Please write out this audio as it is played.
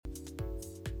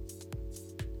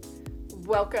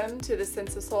Welcome to the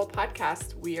Sense of Soul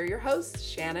podcast. We are your hosts,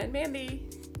 Shanna and Mandy.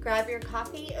 Grab your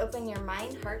coffee, open your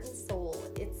mind, heart, and soul.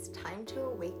 It's time to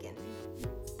awaken.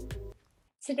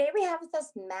 Today we have with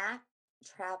us Matt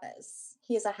Travis.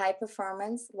 He is a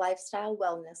high-performance lifestyle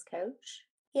wellness coach.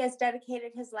 He has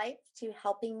dedicated his life to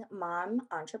helping mom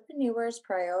entrepreneurs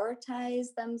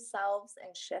prioritize themselves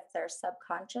and shift their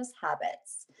subconscious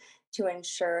habits to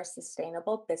ensure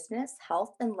sustainable business,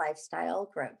 health, and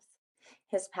lifestyle growth.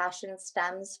 His passion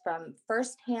stems from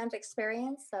firsthand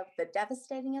experience of the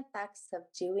devastating effects of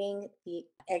doing the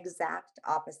exact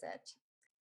opposite.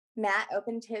 Matt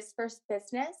opened his first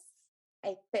business,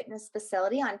 a fitness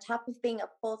facility, on top of being a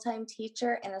full-time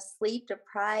teacher and a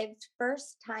sleep-deprived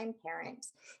first-time parent.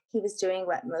 He was doing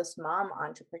what most mom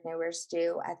entrepreneurs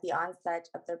do at the onset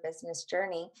of their business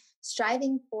journey,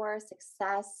 striving for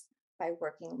success by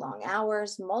working long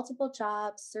hours, multiple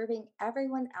jobs, serving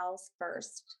everyone else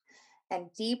first, and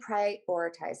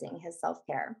deprioritizing his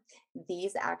self-care.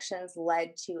 These actions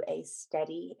led to a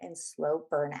steady and slow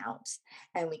burnout.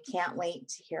 And we can't wait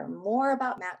to hear more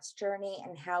about Matt's journey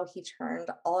and how he turned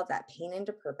all of that pain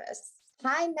into purpose.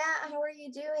 Hi, Matt. How are you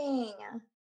doing?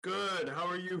 Good. How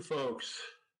are you folks?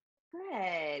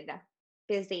 Good.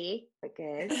 Busy, but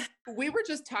good. We were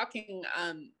just talking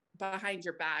behind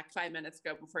your back 5 minutes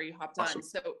ago before you hopped on.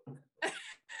 So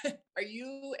are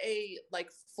you a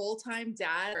full-time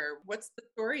dad, or what's the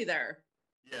story there?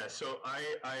 Yeah, so I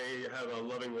have a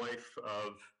loving wife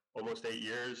of almost 8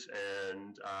 years,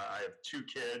 and I have 2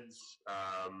 kids,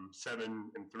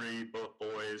 7 and 3, both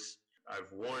boys.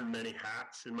 I've worn many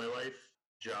hats in my life,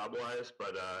 job-wise,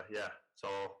 but yeah,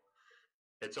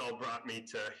 it's all brought me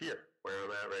to here, where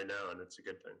I'm at right now, and it's a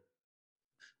good thing.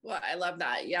 Well, I love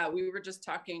that. Yeah, we were just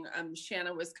talking.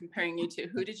 Shanna was comparing you to,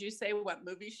 who did you say? What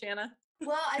movie, Shanna?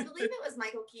 Well, I believe it was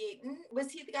Michael Keaton. Was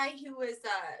he the guy who was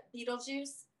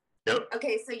Beetlejuice? Yep.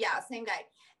 Okay, so yeah, same guy.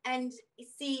 And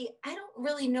see, I don't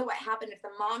really know what happened, if the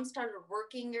mom started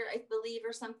working, or I believe,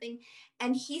 or something,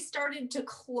 and he started to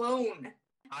clone.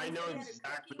 I know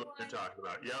exactly what you're talking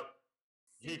about. Yep.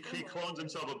 He clones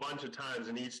himself a bunch of times,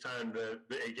 and each time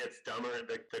it gets dumber.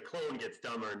 The clone gets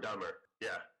dumber and dumber.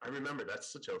 Yeah, I remember.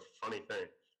 That's such a funny thing.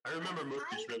 I remember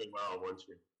movies really well once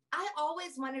you. I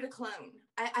always wanted a clone.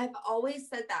 I've always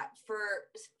said that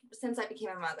since I became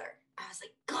a mother. I was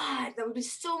like, God, that would be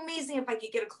so amazing if I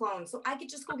could get a clone, so I could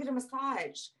just go get a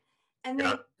massage, and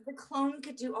then the clone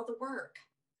could do all the work.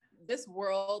 This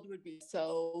world would be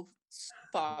so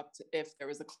fucked if there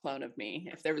was a clone of me,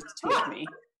 if there was 2 of me.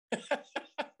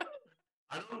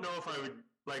 I don't know if I would,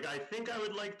 I think I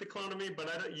would like the clone of me, but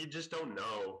you just don't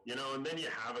know, and then you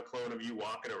have a clone of you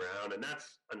walking around, and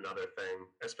that's another thing,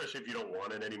 especially if you don't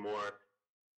want it anymore.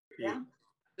 Yeah.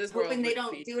 Hoping they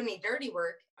don't do any dirty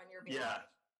work on your behalf.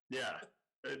 Yeah.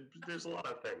 There's a lot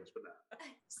of things with that.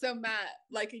 So Matt,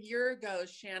 a year ago,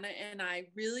 Shanna and I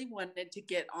really wanted to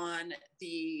get on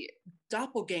the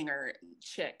doppelganger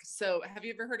chick. So have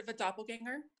you ever heard of a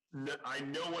doppelganger? No, I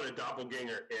know what a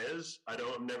doppelganger is. I've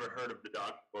never heard of the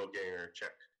doppelganger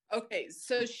chick. Okay,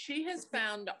 so she has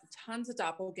found tons of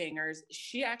doppelgangers.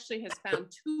 She actually has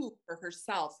found 2 for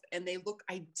herself, and they look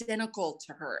identical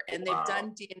to her. And they've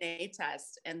done DNA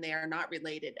tests, and they are not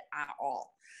related at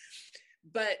all.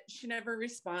 But she never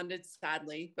responded,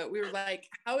 sadly. But we were like,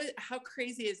 how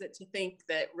crazy is it to think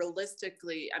that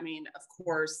realistically, I mean, of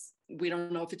course, we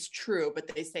don't know if it's true, but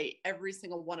they say every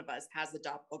single one of us has a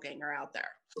doppelganger out there.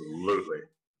 Absolutely.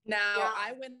 Now,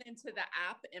 I went into the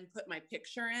app and put my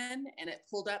picture in, and it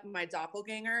pulled up my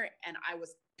doppelganger, and I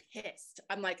was pissed.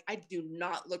 I'm like, I do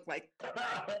not look like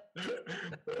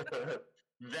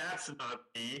That's not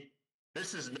me.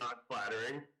 This is not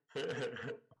flattering.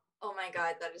 Oh my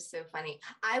God, that is so funny.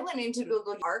 I went into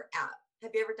Google Art app.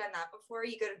 Have you ever done that before?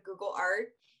 You go to Google Art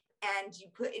and you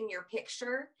put in your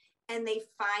picture, and they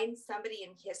find somebody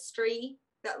in history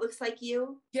that looks like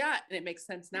you. Yeah, and it makes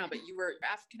sense now, but you were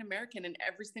African-American in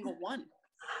every single one.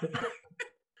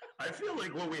 I feel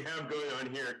like what we have going on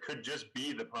here could just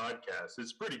be the podcast.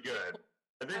 It's pretty good.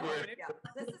 I think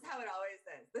this is how it always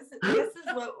is.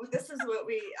 This is what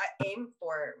we aim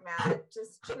for, Matt.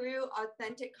 Just true,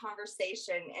 authentic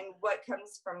conversation, and what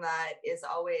comes from that is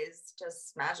always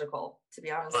just magical, to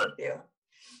be honest with you.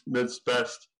 That's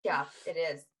best. Yeah, it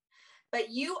is. But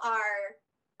you are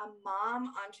a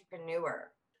mom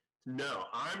entrepreneur. No,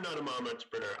 I'm not a mom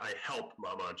entrepreneur. I help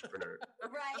mom entrepreneurs.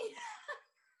 Right.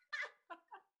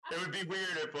 It would be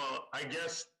weird if, I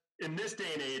guess in this day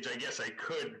and age, I guess I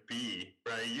could be,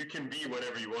 right? You can be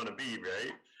whatever you want to be,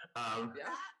 right?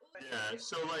 Yeah.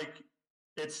 So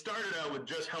it started out with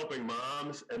just helping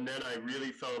moms, and then I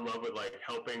really fell in love with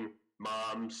helping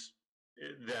moms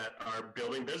that are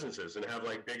building businesses and have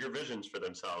like bigger visions for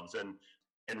themselves. And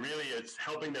really it's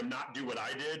helping them not do what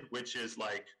I did, which is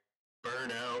like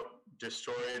burn out,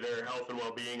 destroy their health and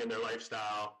well-being and their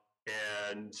lifestyle.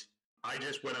 And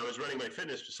when I was running my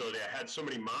fitness facility, I had so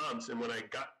many moms, and when I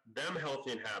got them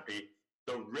healthy and happy,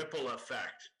 the ripple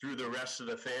effect through the rest of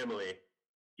the family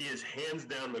is hands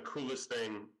down the coolest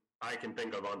thing I can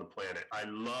think of on the planet. I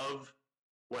love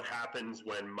what happens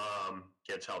when mom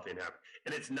gets healthy and happy.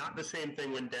 And it's not the same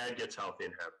thing when dad gets healthy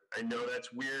and happy. I know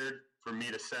that's weird for me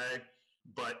to say,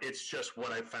 but it's just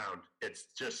what I found. It's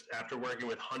just after working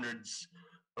with hundreds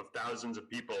of thousands of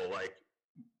people, like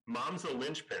mom's the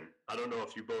linchpin. I don't know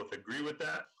if you both agree with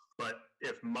that, but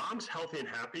if mom's healthy and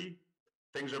happy,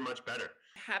 things are much better.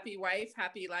 Happy wife,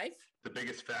 happy life. The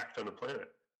biggest fact on the planet.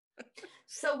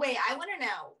 So wait, I want to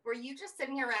know, were you just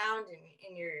sitting around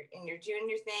and you're doing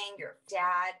your thing, your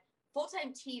dad,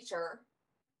 full-time teacher,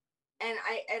 and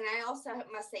I also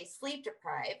must say sleep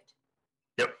deprived.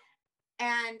 Yep.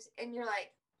 And you're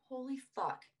like, holy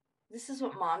fuck, this is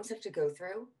what moms have to go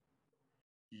through?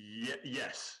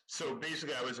 Yes. So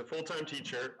basically I was a full-time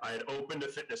teacher. I had opened a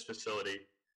fitness facility.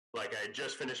 Like I had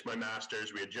just finished my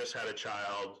master's. We had just had a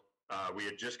child. We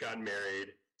had just gotten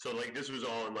married. So like this was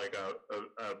all in like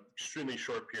a extremely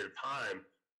short period of time,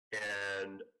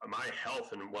 and my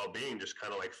health and well-being just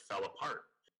kind of like fell apart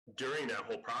during that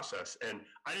whole process. And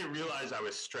I didn't realize I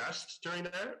was stressed during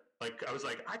that. Like I was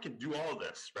like, I can do all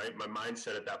this, right? My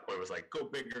mindset at that point was like, go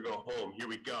big or go home. Here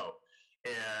we go.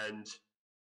 And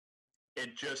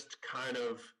it just kind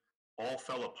of all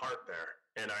fell apart there.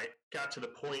 And I got to the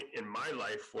point in my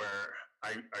life where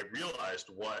I realized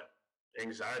what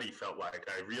anxiety felt like.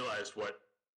 I realized what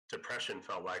depression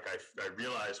felt like. I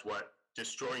realized what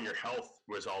destroying your health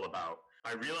was all about.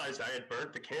 I realized I had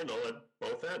burnt the candle at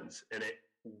both ends, and it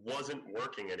wasn't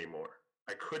working anymore.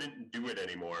 I couldn't do it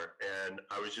anymore, and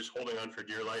I was just holding on for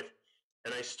dear life.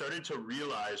 And I started to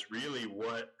realize really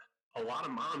what a lot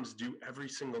of moms do every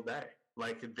single day.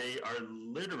 Like they are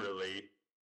literally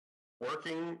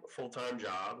working a full-time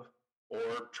job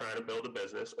or trying to build a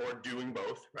business, or doing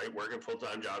both, right? Working a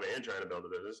full-time job and trying to build a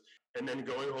business, and then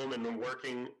going home and then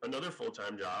working another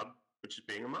full-time job, which is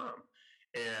being a mom.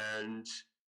 And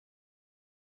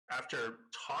after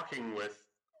talking with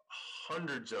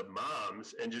hundreds of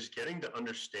moms and just getting to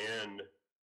understand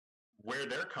where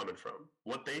they're coming from,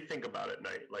 what they think about at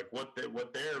night, like what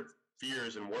their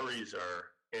fears and worries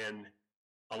are. And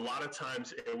a lot of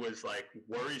times it was like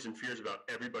worries and fears about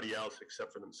everybody else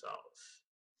except for themselves.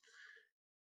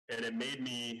 And it made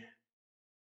me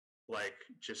like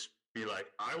just be like,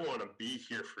 I want to be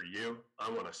here for you. I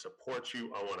want to support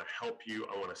you. I want to help you.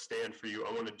 I want to stand for you.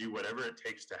 I want to do whatever it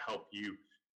takes to help you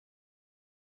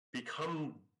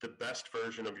become the best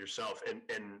version of yourself,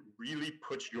 and really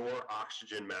put your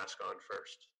oxygen mask on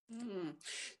first.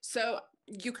 So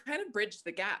you kind of bridged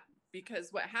the gap, because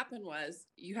what happened was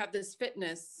you have this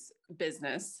fitness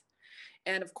business.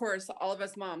 And of course, all of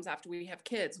us moms, after we have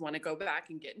kids, want to go back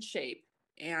and get in shape.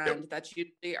 And that's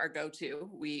usually our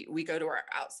go-to. We go to our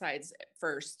outsides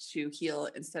first to heal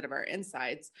instead of our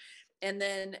insides. And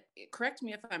then correct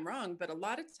me if I'm wrong, but a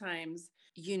lot of times,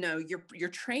 your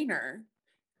trainer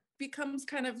becomes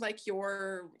kind of like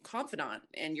your confidant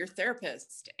and your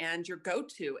therapist and your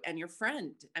go-to and your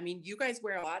friend. I mean, you guys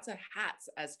wear lots of hats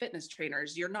as fitness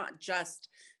trainers. You're not just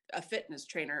a fitness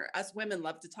trainer. Us women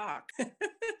love to talk.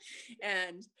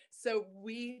 And so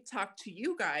we talk to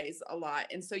you guys a lot.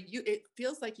 And so it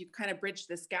feels like you kind of bridged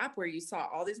this gap where you saw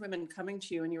all these women coming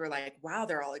to you and you were like, wow,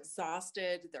 they're all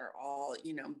exhausted. They're all,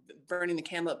 burning the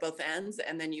candle at both ends.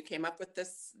 And then you came up with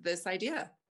this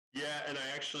idea. Yeah. And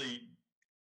I actually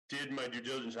did my due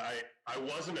diligence. I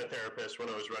wasn't a therapist when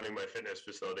I was running my fitness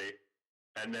facility.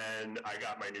 And then I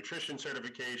got my nutrition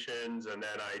certifications, and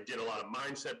then I did a lot of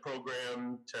mindset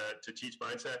program to teach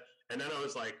mindset. And then I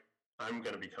was like, I'm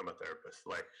going to become a therapist.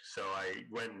 So I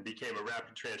went and became a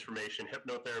rapid transformation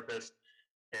hypnotherapist.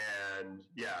 And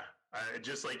yeah,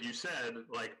 just like you said,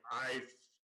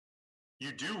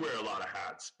 you do wear a lot of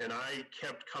hats. And I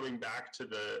kept coming back to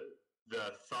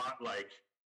the thought, like,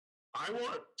 I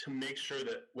want to make sure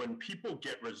that when people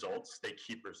get results, they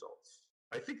keep results.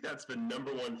 I think that's the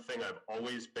number one thing I've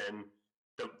always been,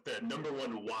 the number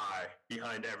one why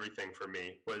behind everything for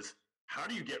me was, how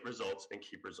do you get results and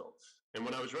keep results? And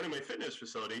when I was running my fitness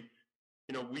facility,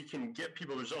 we can get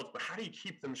people results, but how do you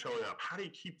keep them showing up? How do you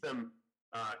keep them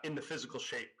in the physical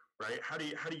shape, right? How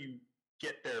do you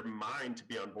get their mind to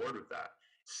be on board with that?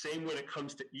 Same when it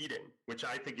comes to eating, which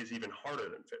I think is even harder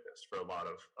than fitness for a lot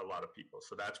of people.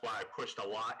 So that's why I pushed a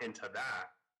lot into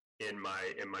that in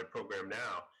my program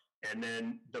now. And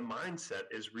then the mindset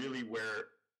is really where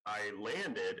I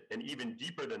landed, and even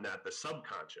deeper than that, the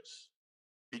subconscious,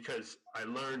 because I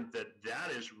learned that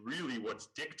that is really what's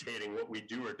dictating what we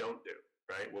do or don't do,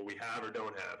 right? What we have or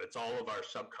don't have. It's all of our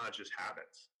subconscious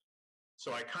habits.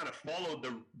 So I kind of followed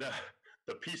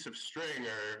the piece of string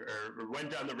or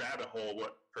went down the rabbit hole,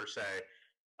 per se,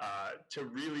 to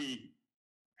really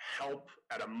help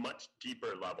at a much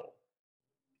deeper level.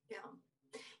 Yeah.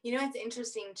 You know, what's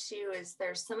interesting too is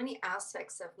there's so many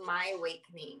aspects of my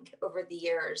awakening over the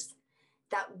years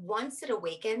that once it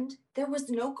awakened, there was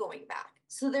no going back.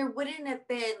 So there wouldn't have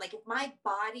been, like, if my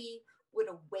body would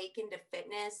awaken to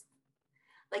fitness,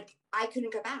 like, I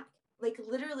couldn't go back. Like,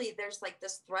 literally, there's like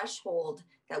this threshold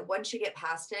that once you get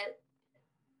past it,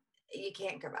 you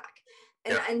can't go back.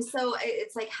 And so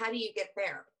it's like, how do you get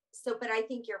there? So, but I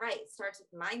think you're right. It starts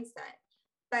with mindset.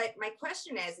 But my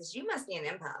question is you must be an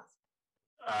empath.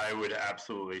 I would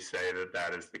absolutely say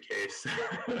that is the case.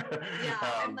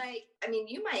 Yeah. And like, I mean,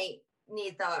 you might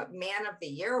need the Man of the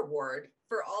Year award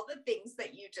for all the things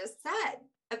that you just said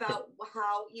about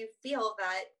how you feel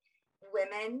that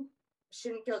women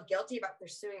shouldn't feel guilty about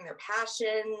pursuing their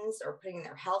passions or putting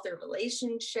their health or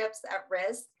relationships at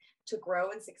risk to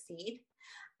grow and succeed.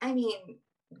 I mean,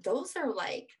 those are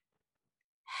like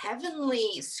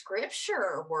heavenly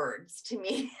scripture words to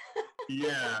me.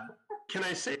 Yeah. Can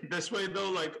I say it this way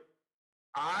though? Like,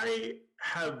 I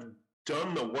have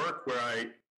done the work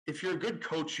where if you're a good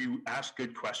coach, you ask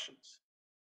good questions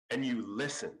and you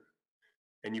listen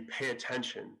and you pay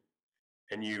attention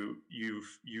and you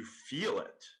feel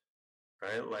it,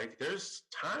 right? Like, there's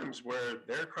times where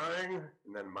they're crying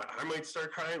and then I might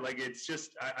start crying. Like, it's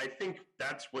just, I think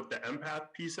that's what the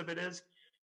empath piece of it is.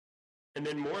 And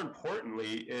then more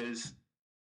importantly is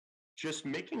just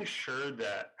making sure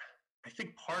that I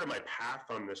think part of my path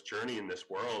on this journey in this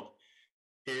world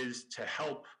is to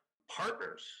help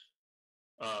partners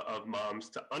of moms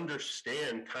to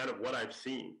understand kind of what I've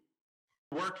seen.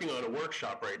 Working on a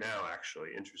workshop right now, actually,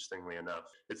 interestingly enough.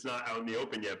 It's not out in the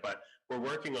open yet, but we're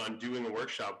working on doing a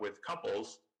workshop with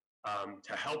couples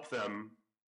to help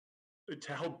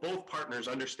both partners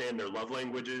understand their love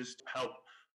languages,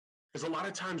 because a lot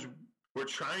of times we're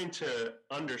trying to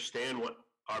understand what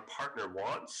our partner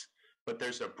wants, but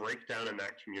there's a breakdown in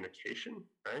that communication,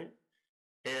 right?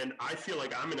 And I feel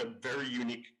like I'm in a very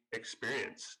unique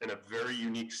experience, in a very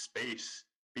unique space,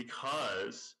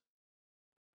 because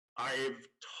I've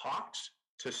talked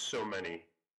to so many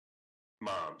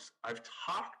moms. I've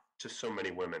talked to so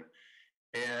many women,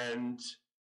 and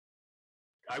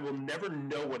I will never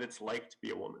know what it's like to be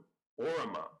a woman or a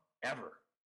mom, ever.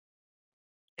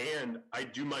 And I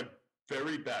do my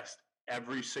very best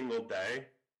every single day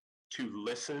to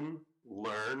listen,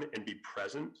 learn, and be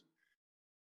present,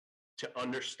 to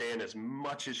understand as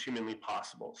much as humanly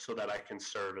possible so that I can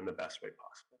serve in the best way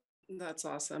possible. That's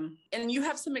awesome. And you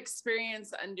have some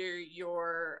experience under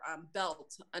your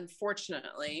belt,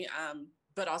 unfortunately,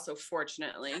 but also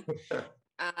fortunately,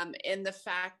 in the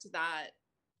fact that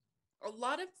a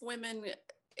lot of women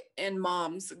and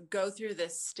moms go through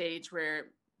this stage where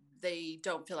they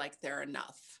don't feel like they're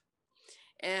enough.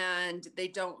 And they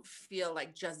don't feel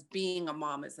like just being a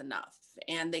mom is enough.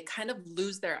 And they kind of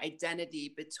lose their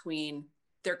identity between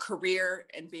their career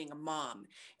and being a mom.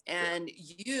 And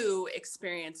you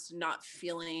experienced not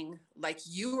feeling like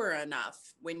you were enough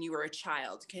when you were a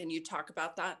child. Can you talk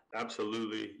about that?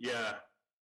 Absolutely. Yeah.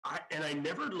 I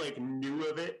never knew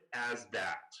of it as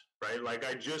that, right? Like,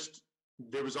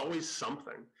 there was always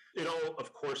something. It all,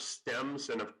 of course, stems.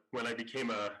 And when I became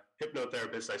a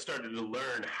hypnotherapist, I started to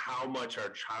learn how much our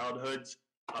childhoods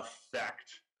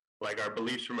affect, like, our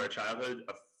beliefs from our childhood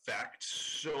affect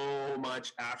so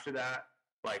much after that.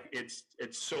 Like, it's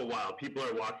so wild. People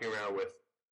are walking around with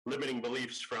limiting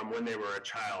beliefs from when they were a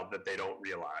child that they don't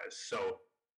realize. So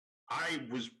I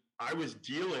was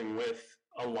dealing with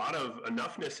a lot of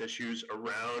enoughness issues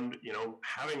around,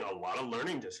 having a lot of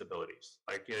learning disabilities.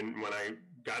 Like, when I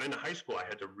got into high school, I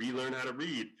had to relearn how to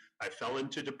read. I fell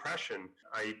into depression.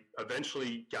 I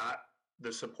eventually got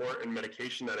the support and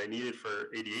medication that I needed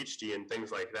for ADHD and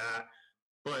things like that.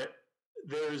 But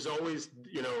there's always,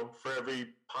 for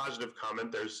every positive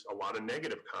comment, there's a lot of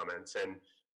negative comments.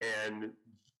 And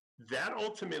that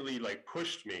ultimately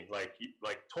pushed me,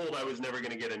 told I was never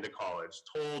going to get into college,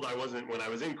 told when I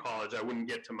was in college, I wouldn't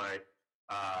get to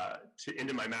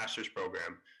into my master's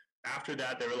program. After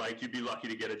that, they were like, you'd be lucky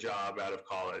to get a job out of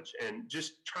college. And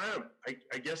just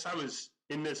I guess I was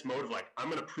in this mode of I'm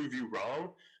going to prove you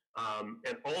wrong.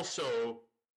 And also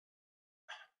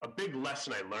a big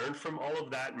lesson I learned from all of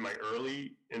that in my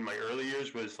early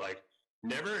years was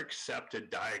never accept a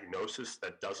diagnosis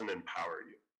that doesn't empower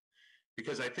you.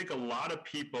 because I think a lot of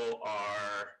people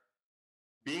are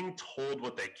being told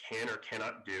what they can or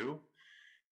cannot do.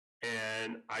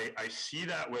 And I see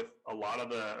that with a lot of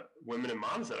the women and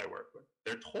moms that I work with.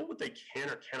 They're told what they can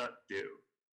or cannot do.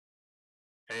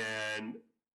 And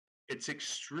it's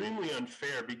extremely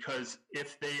unfair, because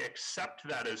if they accept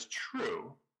that as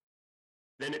true,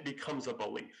 then it becomes a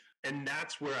belief. And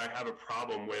that's where I have a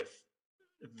problem with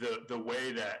the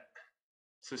way that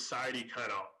society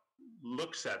kind of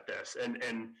looks at this. And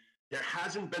there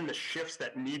hasn't been the shifts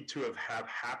that need to have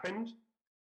happened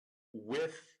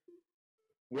with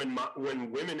when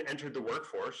women entered the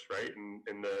workforce, right,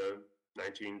 in the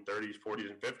 1930s,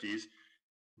 40s, and 50s.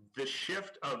 The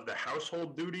shift of the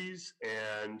household duties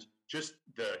and just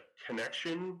the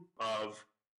connection of,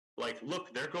 like,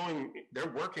 look, they're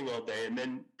working all day and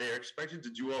then they're expected to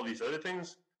do all these other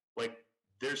things. Like,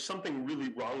 there's something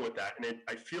really wrong with that. And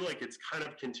I feel like it's kind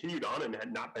of continued on and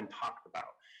had not been talked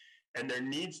about. And there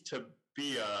needs to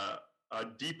be a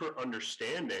deeper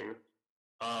understanding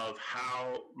of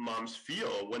how moms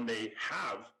feel when they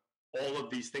have all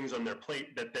of these things on their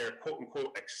plate that they're quote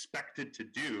unquote expected to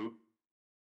do.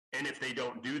 And if they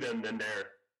don't do them, then they're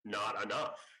not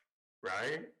enough,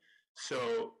 right?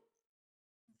 So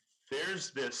there's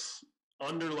this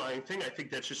underlying thing, I think,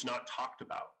 that's just not talked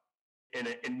about. And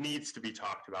it needs to be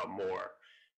talked about more.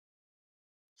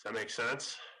 Does that make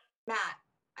sense? Matt,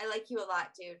 I like you a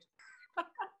lot, dude.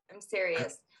 I'm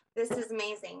serious. This is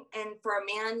amazing. And for a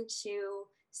man to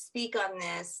speak on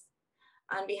this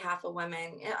on behalf of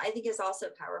women, I think is also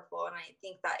powerful. And I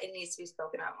think that it needs to be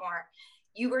spoken out more.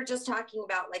 You were just talking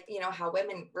about, like, you know, how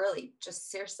women really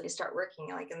just seriously start working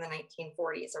like in the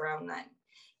 1940s, around then,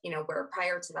 you know, where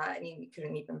prior to that, I mean, we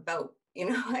couldn't even vote, you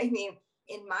know. I mean,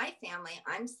 in my family,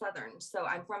 I'm Southern, so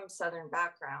I'm from Southern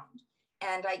background,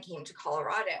 and I came to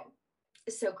Colorado.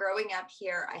 So growing up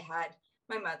here, I had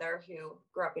my mother who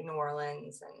grew up in New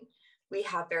Orleans, and we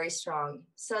have very strong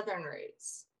Southern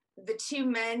roots. The two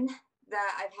men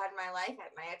that I've had in my life, I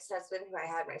had my ex-husband, who I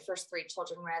had my first 3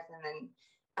 children with, and then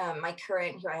my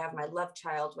current, who I have my love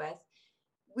child with.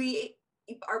 We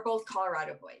are both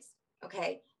Colorado boys,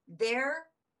 okay? Their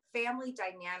family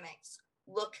dynamics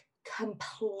look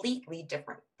completely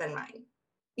different than mine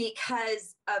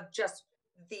because of just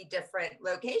the different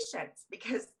locations,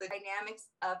 because the dynamics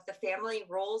of the family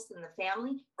roles in the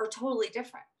family are totally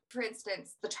different. For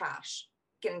instance, the trash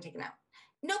getting taken out.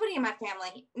 Nobody in my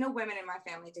family, no women in my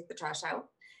family take the trash out.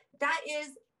 That is,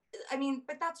 I mean,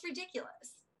 but that's ridiculous,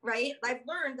 right? I've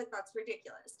learned that that's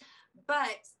ridiculous.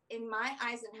 But in my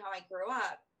eyes and how I grew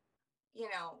up, you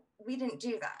know, we didn't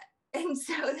do that. And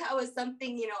so that was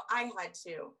something, you know, I had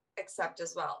to accept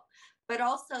as well. But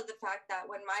also the fact that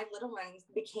when my little ones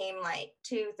became like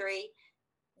 2, 3,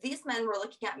 these men were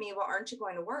looking at me, well, aren't you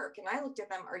going to work? And I looked at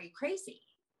them, are you crazy?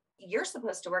 You're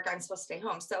supposed to work, I'm supposed to stay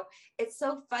home. So it's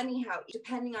so funny how,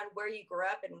 depending on where you grew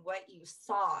up and what you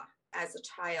saw as a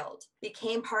child,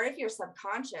 became part of your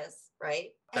subconscious, right?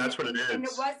 That's what it is. And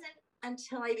it wasn't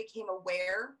until I became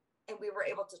aware and we were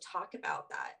able to talk about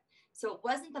that. So it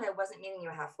wasn't that I wasn't meeting you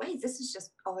halfway. This is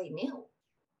just all I knew.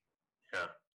 Yeah,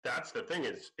 that's the thing,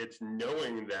 is it's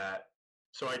knowing that.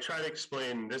 So I try to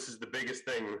explain, this is the biggest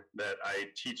thing that I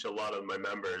teach a lot of my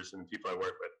members and people I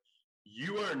work with.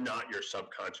 You are not your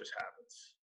subconscious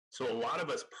habits. So a lot of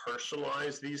us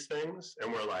personalize these things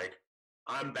and we're like,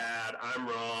 I'm bad, I'm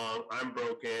wrong, I'm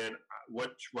broken,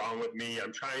 what's wrong with me?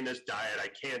 I'm trying this diet, I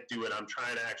can't do it. I'm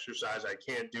trying to exercise, I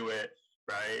can't do it,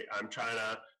 right? I'm trying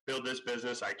to build this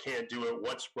business, I can't do it.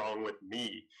 What's wrong with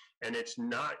me? And it's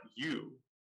not you.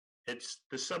 It's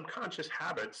the subconscious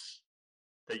habits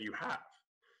that you have.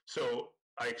 So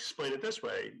I explain it this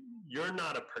way. You're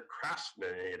not a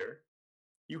procrastinator.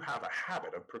 You have a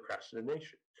habit of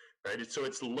procrastination, right? So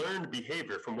it's learned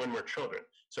behavior from when we're children.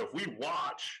 So if we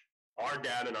watch our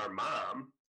dad and our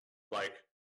mom, like,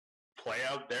 play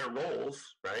out their roles,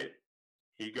 right?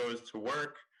 He goes to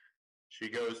work, she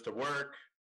goes to work,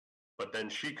 but then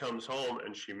she comes home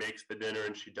and she makes the dinner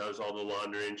and she does all the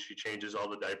laundry and she changes all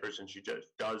the diapers and she just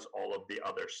does all of the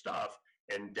other stuff.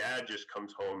 And dad just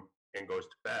comes home and goes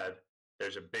to bed.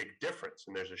 There's a big difference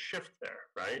and there's a shift there,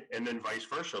 right? And then vice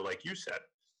versa, like you said,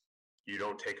 you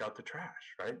don't take out the trash,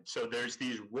 right? So there's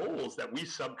these roles that we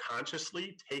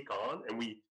subconsciously take on and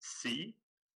we see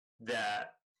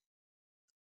that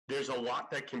there's a lot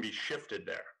that can be shifted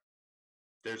there.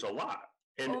 There's a lot.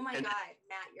 And, oh my God,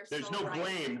 Matt, you're there's so no right.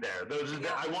 blame there.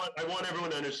 I want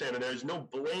everyone to understand that there's no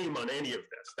blame on any of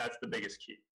this. That's the biggest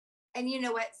key. And you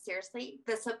know what? Seriously,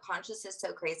 the subconscious is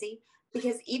so crazy,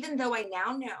 because even though I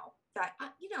now know that,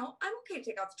 you know, I'm okay to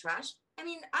take out the trash. I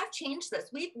mean, I've changed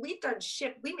this. We've done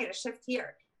shift. We made a shift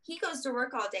here. he goes to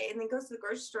work all day and then goes to the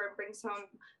grocery store and brings home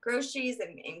groceries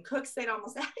and cooks it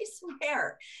almost. I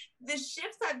swear, the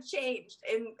shifts have changed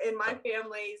in my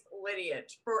family's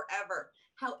lineage forever.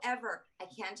 However, I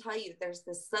can tell you there's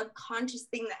this subconscious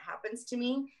thing that happens to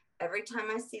me every time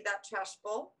I see that trash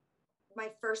bowl. My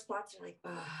first thoughts are like,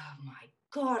 oh my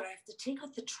God, I have to take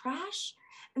out the trash.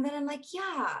 And then I'm like,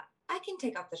 yeah, I can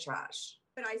take out the trash,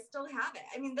 but I still have it.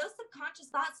 I mean, those subconscious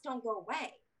thoughts don't go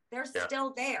away. They're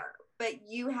still there, but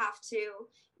you have to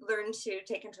learn to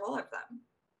take control of them.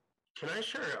 Can I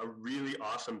share a really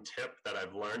awesome tip that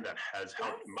I've learned that has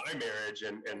helped my marriage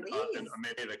and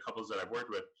many of the couples that I've worked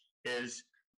with is,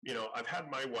 you know, I've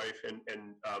had my wife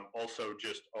and also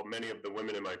just many of the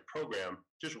women in my program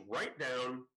just write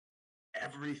down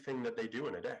everything that they do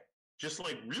in a day. Just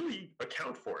like really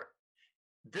account for it.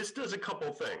 This does a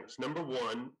couple things. Number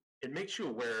one, it makes you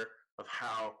aware of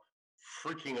how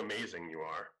freaking amazing you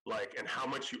are, like, and how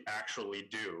much you actually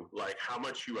do, like how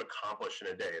much you accomplish in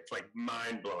a day. It's like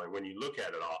mind blowing when you look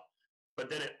at it all. But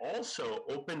then it also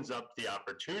opens up the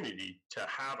opportunity to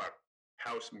have a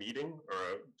house meeting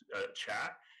or a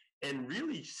chat and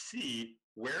really see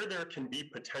where there can be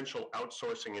potential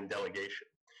outsourcing and delegation.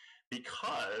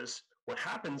 Because what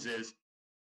happens is,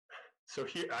 so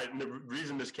here, the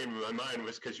reason this came to my mind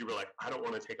was because you were like, I don't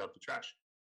want to take out the trash.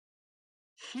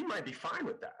 He might be fine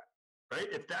with that, right?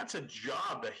 If that's a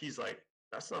job that he's like,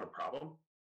 that's not a problem.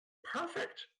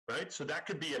 Perfect, right? So that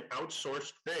could be an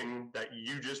outsourced thing that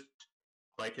you just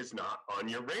like is not on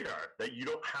your radar, that you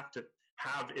don't have to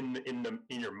have in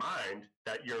your mind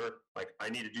that you're like, I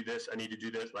need to do this, I need to do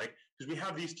this, like, because we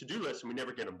have these to-do lists and we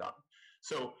never get them done.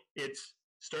 So it's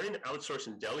starting to outsource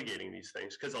and delegating these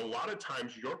things, because a lot of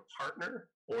times your partner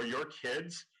or your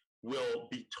kids will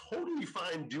be totally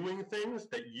fine doing things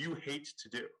that you hate to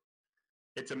do.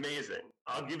 It's amazing.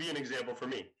 I'll give you an example for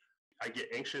me. I get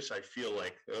anxious. I feel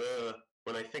like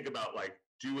when I think about like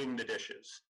doing the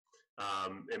dishes.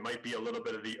 It might be a little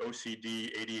bit of the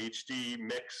OCD, ADHD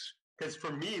mix. Because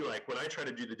for me, like when I try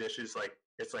to do the dishes, like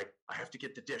it's like I have to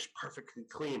get the dish perfectly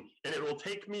clean, and it will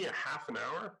take me a half an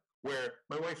hour. Where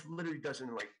my wife literally does it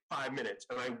in like 5 minutes,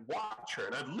 and I watch her,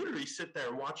 and I literally sit there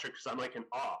and watch her because I'm like in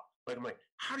awe. Like I'm like,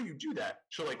 how do you do that?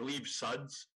 She'll like leave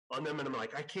suds on them, and I'm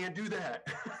like, I can't do that.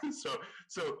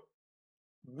 so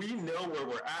we know where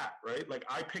we're at, right? Like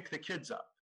I pick the kids up,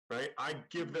 right? I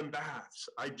give them baths.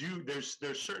 I do. There's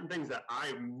certain things that I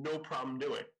have no problem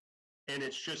doing, and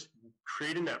it's just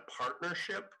creating that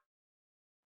partnership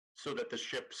so that the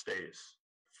ship stays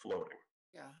floating.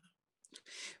 Yeah.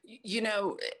 You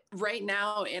know, right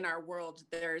now in our world,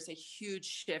 there's a huge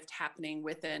shift happening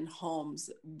within homes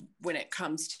when it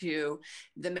comes to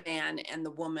the man and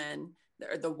the woman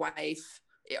or the wife.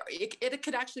 It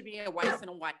could actually be a wife and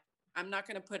a wife. I'm not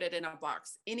going to put it in a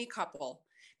box. Any couple,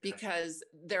 because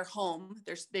they're home,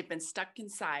 they've been stuck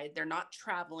inside. They're not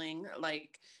traveling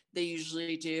like they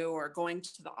usually do or going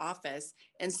to the office.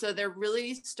 And so they're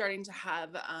really starting to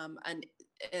have an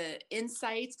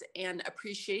insight and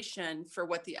appreciation for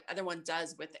what the other one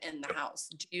does within the house.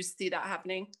 Do you see that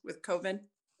happening with COVID?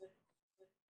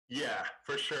 Yeah,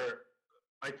 for sure.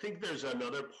 I think there's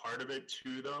another part of it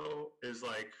too, though, is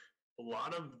like a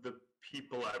lot of the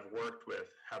people I've worked with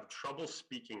have trouble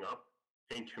speaking up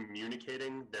and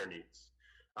communicating their needs.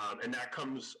 And that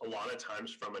comes a lot of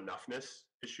times from enoughness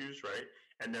issues, right?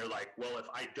 And they're like, well, if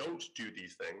I don't do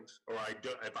these things, or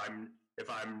if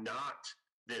I'm not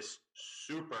this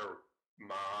super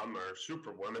mom or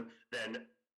super woman, then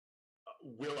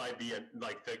will I be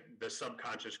like the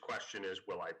subconscious question is,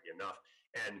 will I be enough?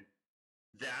 And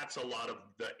that's a lot of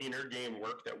the inner game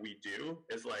work that we do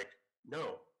is like,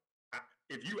 no,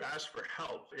 if you ask for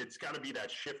help, it's got to be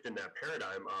that shift in that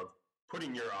paradigm of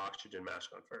putting your oxygen mask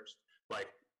on first, like,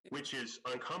 which is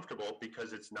uncomfortable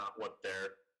because it's not what their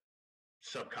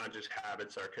subconscious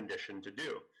habits are conditioned to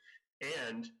do.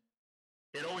 And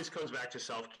it always comes back to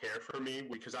self-care for me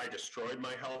because I destroyed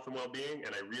my health and well-being.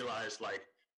 And I realized, like,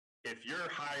 if your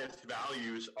highest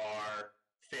values are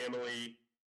family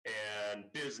and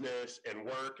business and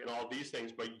work and all these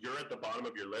things, but you're at the bottom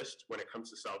of your list when it comes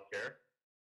to self-care,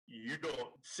 you don't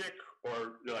sick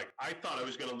or you're like, I thought I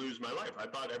was going to lose my life. I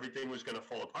thought everything was going to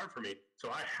fall apart for me.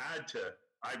 So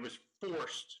I was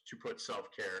forced to put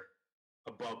self-care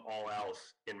above all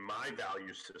else in my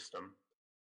value system.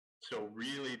 So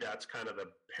really that's kind of the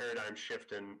paradigm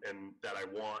shift and that I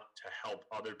want to help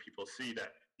other people see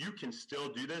that you can still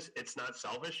do this. It's not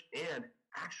selfish and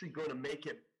actually going to make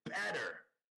it better.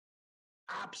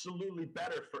 Absolutely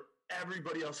better for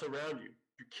everybody else around you.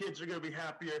 Your kids are going to be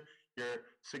happier. Your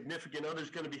significant other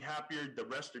is going to be happier. The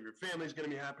rest of your family is going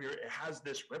to be happier. It has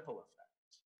this ripple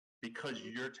effect because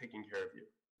you're taking care of you.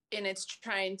 And it's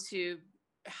trying to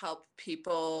help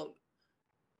people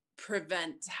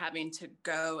prevent having to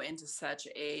go into such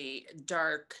a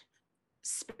dark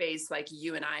space like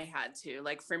you and I had to.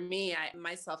 Like for me,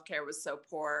 my self-care was so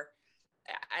poor.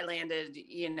 I landed,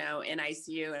 in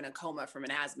ICU in a coma from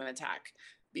an asthma attack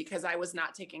because I was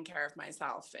not taking care of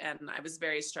myself, and I was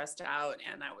very stressed out,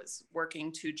 and I was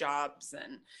working 2 jobs.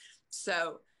 And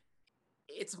so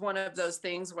it's one of those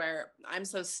things where I'm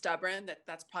so stubborn that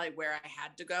that's probably where I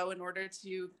had to go in order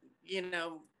to, Me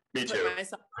put too.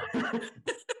 myself.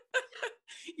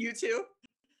 You too?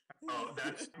 Oh,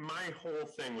 that's my whole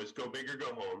thing was go big or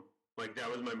go home. Like that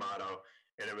was my motto.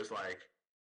 And it was like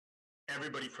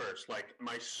everybody first. Like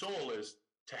my soul is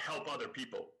to help other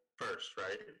people first,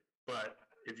 right? But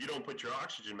if you don't put your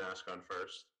oxygen mask on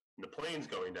first and the plane's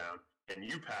going down and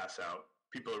you pass out,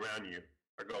 people around you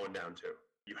are going down too.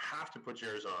 You have to put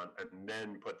yours on and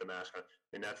then put the mask on.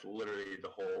 And that's literally the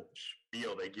whole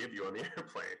spiel they give you on the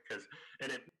airplane.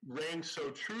 And it rang so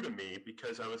true to me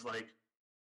because I was like,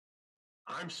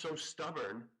 I'm so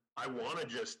stubborn. I want to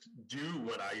just do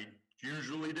what I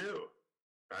usually do,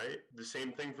 right? The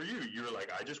same thing for you. You're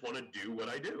like, I just want to do what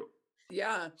I do.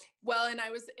 Yeah. Well, and I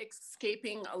was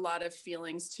escaping a lot of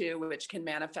feelings too, which can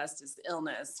manifest as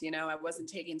illness. I wasn't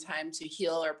taking time to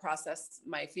heal or process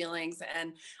my feelings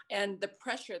and the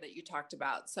pressure that you talked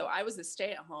about. So I was a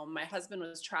stay-at-home. My husband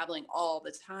was traveling all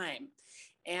the time.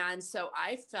 And so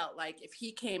I felt like if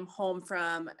he came home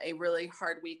from a really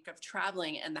hard week of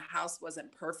traveling and the house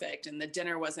wasn't perfect and the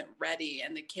dinner wasn't ready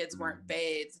and the kids weren't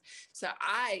bathed. So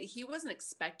he wasn't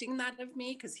expecting that of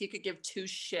me because he could give 2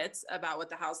 shits about what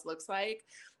the house looks like.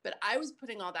 But I was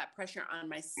putting all that pressure on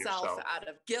myself out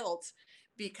of guilt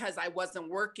because I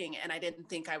wasn't working and I didn't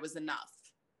think I was enough.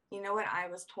 You know what I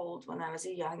was told when I was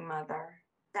a young mother?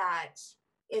 That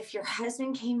if your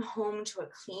husband came home to a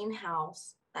clean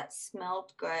house that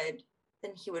smelled good,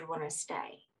 then he would want to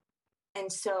stay. And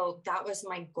so that was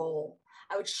my goal.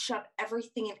 I would shove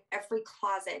everything in every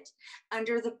closet,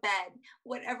 under the bed,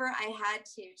 whatever I had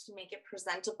to make it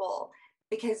presentable,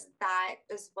 because that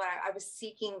is what I was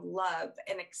seeking, love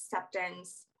and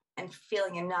acceptance and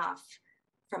feeling enough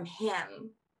from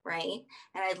him, right?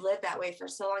 And I lived that way for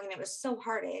so long, and it was so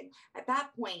hard. At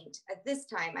that point, at this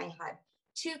time, I had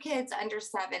 2 kids under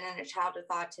 7 and a child with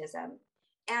autism,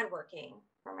 and working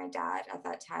for my dad at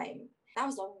that time. That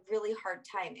was a really hard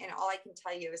time. And all I can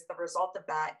tell you is the result of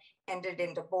that ended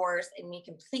in divorce and me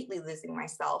completely losing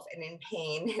myself and in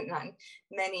pain and on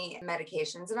many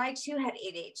medications. And I too had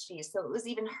ADHD. So it was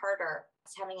even harder. I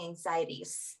was having anxiety,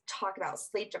 talk about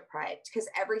sleep deprived, because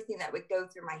everything that would go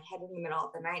through my head in the middle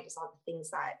of the night is all the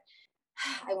things that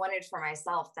I wanted for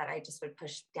myself that I just would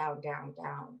push down, down,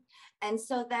 down. And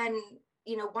so then,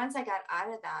 once I got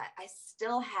out of that, I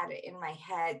still had it in my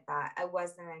head that I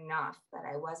wasn't enough,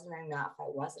 I wasn't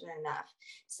enough.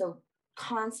 So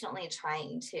constantly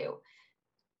trying to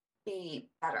be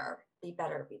better. It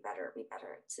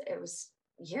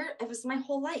was my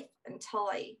whole life until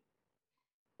I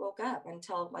woke up,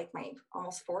 until like my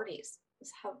almost 40s.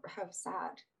 It's how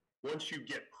sad. Once you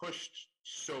get pushed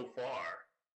so far,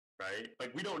 right?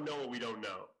 Like we don't know what we don't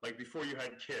know. Like before you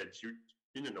had kids, you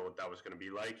didn't know what that was going to be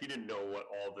like. You didn't know what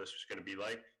all this was going to be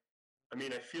like. I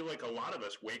mean, I feel like a lot of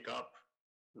us wake up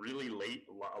really late,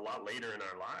 a lot later in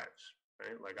our lives,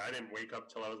 right? Like I didn't wake up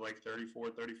till I was like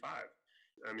 34, 35.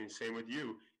 I mean, same with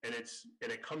you. And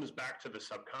it comes back to the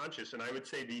subconscious. And I would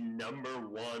say the number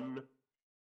one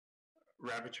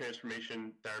rapid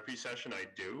transformation therapy session I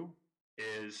do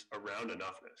is around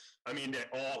enoughness. I mean, they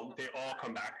all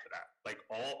come back to that. Like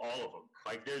all of them.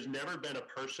 Like there's never been a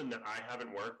person that I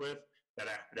haven't worked with that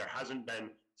there hasn't been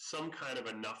some kind of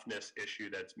enoughness issue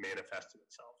that's manifested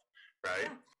itself,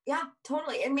 right? Yeah,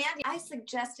 totally. And Mandy, I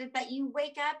suggested that you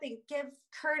wake up and give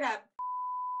Kurt a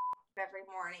every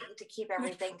morning to keep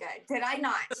everything good. Did I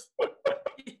not?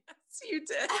 Yes, you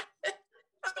did.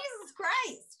 Jesus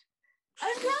Christ.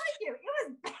 I'm telling you, it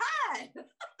was bad.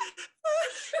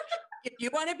 If you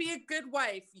want to be a good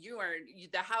wife,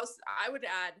 the house, I would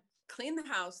add, clean the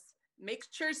house, make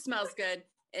sure it smells good,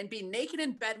 and be naked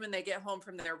in bed when they get home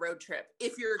from their road trip,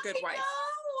 if you're a good wife. No,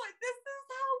 this is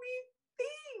how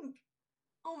we think.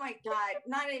 Oh my God,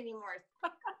 not anymore.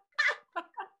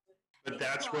 But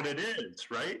that's what it is,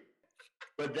 right?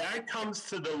 But that comes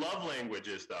to the love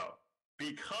languages, though,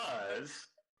 because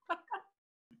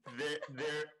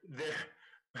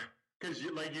because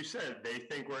like you said, they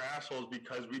think we're assholes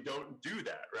because we don't do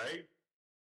that, right?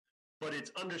 But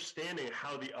it's understanding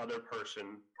how the other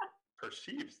person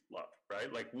perceives love,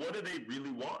 right? Like, what do they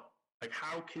really want? Like,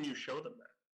 how can you show them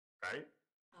that, right?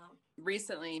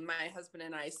 recently my husband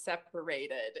and I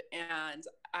separated, and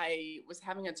I was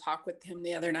having a talk with him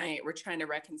the other night. We're trying to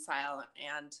reconcile,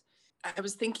 and I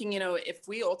was thinking, if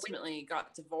we ultimately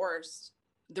got divorced,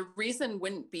 the reason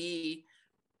wouldn't be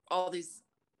all these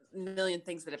million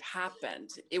things that have happened.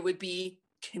 It would be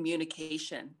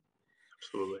communication.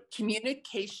 Absolutely.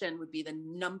 Communication would be the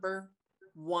number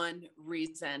one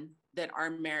reason that our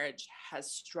marriage has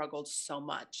struggled so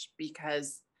much,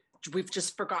 because we've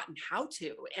just forgotten how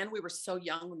to. And we were so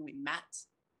young when we met,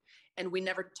 and we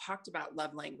never talked about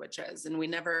love languages, and we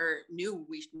never knew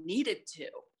we needed to.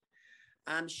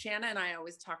 Shanna and I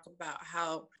always talk about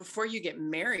how before you get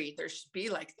married, there should be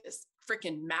like this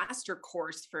freaking master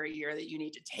course for a year that you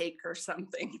need to take or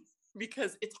something,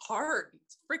 because it's hard.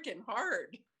 It's freaking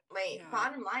hard. Wait,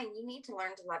 bottom line, you need to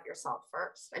learn to love yourself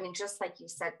first. I mean, just like you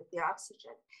said with the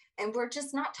oxygen. And we're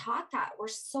just not taught that. We're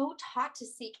so taught to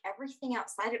seek everything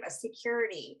outside of us,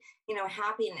 security,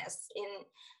 happiness. And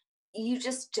you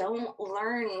just don't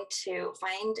learn to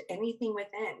find anything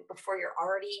within before you're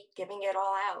already giving it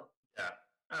all out.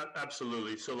 Yeah,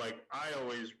 absolutely. So I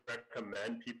always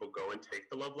recommend people go and take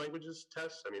the love languages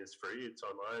test. I mean, it's free, it's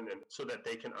online, and so that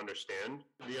they can understand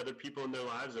the other people in their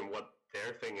lives and what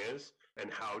their thing is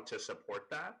and how to support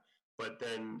that. But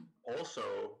then also,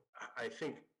 I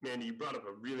think, Mandy, you brought up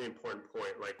a really important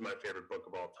point, like my favorite book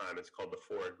of all time. It's called The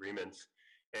Four Agreements.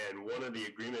 And one of the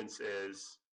agreements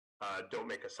is don't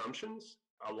make assumptions.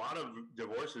 A lot of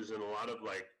divorces and a lot of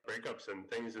breakups and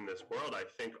things in this world, I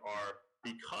think, are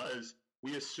because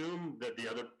we assume that the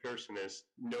other person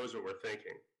knows what we're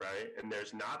thinking, right? And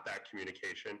there's not that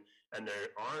communication, and there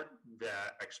aren't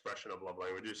that expression of love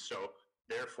languages. So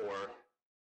therefore,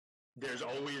 there's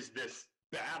always this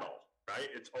battle, right?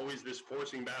 It's always this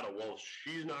forcing battle. Well,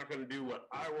 she's not going to do what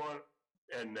I want,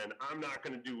 and then I'm not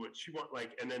going to do what she wants,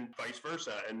 and then vice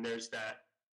versa. And there's that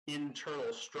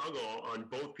internal struggle on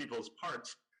both people's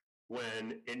parts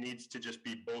when it needs to just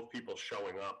be both people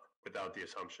showing up without the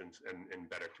assumptions and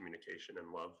better communication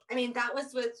and love. I mean, that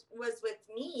was with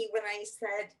me when I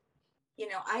said,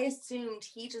 I assumed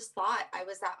he just thought I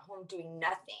was at home doing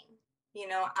nothing.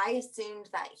 I assumed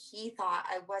that he thought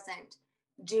I wasn't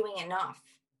doing enough.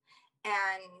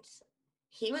 And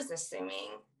he was assuming,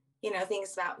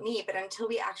 things about me. But until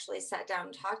we actually sat down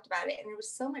and talked about it, and it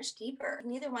was so much deeper,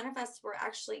 neither one of us were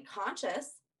actually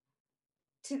conscious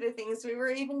to the things we were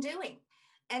even doing.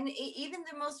 And even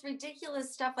the most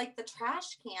ridiculous stuff like the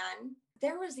trash can,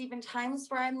 there was even times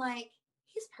where I'm like,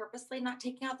 he's purposely not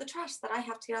taking out the trash that I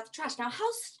have to get out the trash. Now, how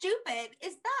stupid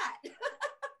is that?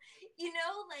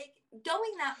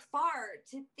 Going that far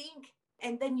to think,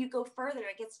 and then you go further,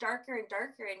 it gets darker and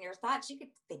darker in your thoughts. You could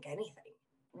think anything.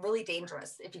 Really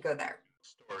dangerous if you go there.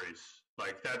 Stories.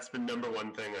 That's the number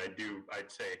one thing I do. I'd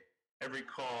say every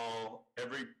call,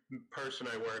 every person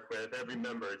I work with, every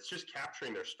member, it's just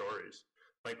capturing their stories.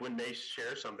 When they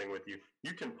share something with you,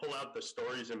 you can pull out the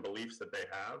stories and beliefs that they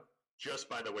have just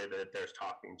by the way that they're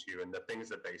talking to you and the things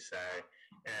that they say.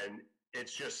 And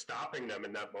it's just stopping them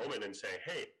in that moment and saying,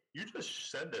 hey, you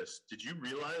just said this. Did you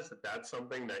realize that that's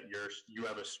something that you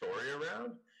have a story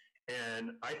around?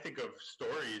 And I think of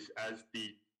stories as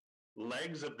the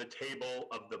legs of the table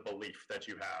of the belief that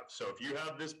you have. So if you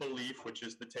have this belief, which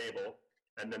is the table,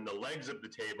 and then the legs of the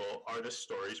table are the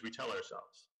stories we tell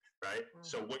ourselves. Right? Mm-hmm.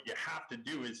 So what you have to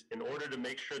do is, in order to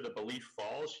make sure the belief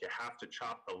falls, you have to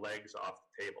chop the legs off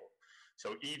the table.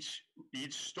 So each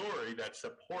story that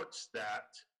supports that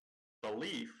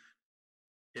belief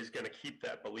is going to keep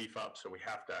that belief up. So we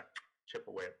have to chip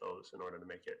away at those in order to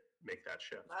make that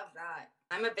shift. Love that.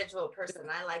 I'm a visual person.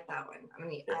 I like that one.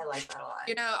 I like that a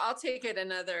lot. I'll take it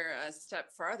another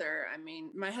step farther. I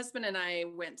mean, my husband and I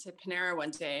went to Panera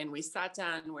one day, and we sat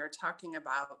down and we were talking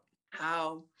about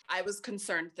how I was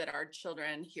concerned that our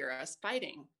children hear us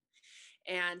fighting,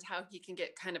 and how he can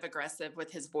get kind of aggressive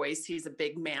with his voice. He's a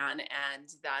big man, and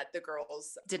that the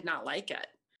girls did not like it.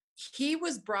 He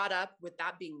was brought up with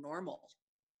that being normal.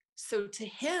 So to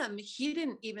him, he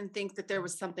didn't even think that there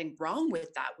was something wrong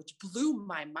with that, which blew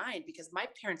my mind, because my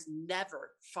parents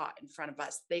never fought in front of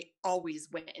us. They always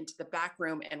went into the back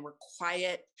room and were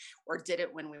quiet, or did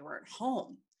it when we weren't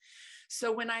home. So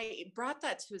when I brought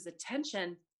that to his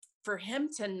attention, for him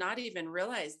to not even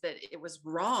realize that it was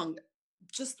wrong,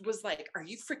 just was like, are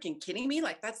you freaking kidding me?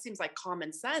 That seems like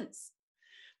common sense.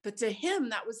 But to him,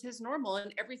 that was his normal,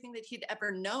 and everything that he'd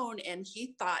ever known and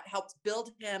he thought helped build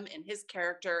him and his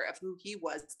character of who he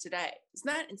was today. Isn't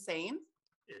that insane?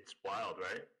 It's wild,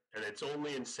 right? And it's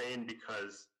only insane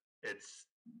because it's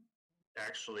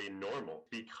actually normal,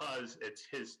 because it's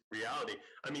his reality.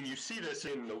 I mean, you see this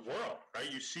in the world,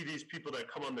 right? You see these people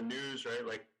that come on the news,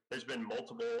 right? There's been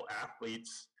multiple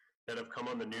athletes that have come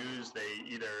on the news. They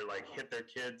either like hit their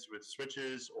kids with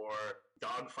switches or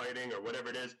dog fighting or whatever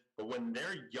it is. But when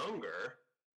they're younger,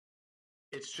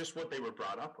 it's just what they were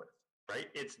brought up with, right?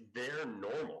 It's their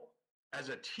normal. As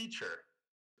a teacher,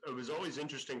 it was always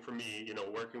interesting for me, you know,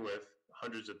 working with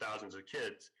hundreds of thousands of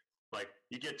kids, like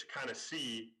you get to kind of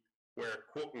see where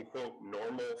quote unquote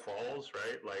normal falls,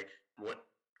 right? Like what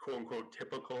quote unquote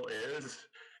typical is.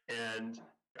 And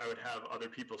I would have other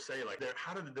people say like,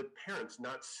 how did the parents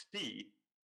not see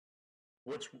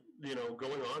what's, you know,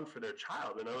 going on for their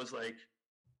child? And I was like,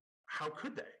 how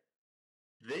could they?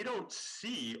 They don't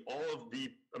see all of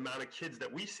the amount of kids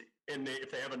that we see. And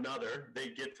if they have another, they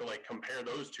get to like compare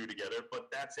those two together, but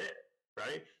that's it,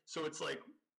 right? So it's like,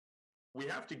 we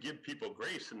have to give people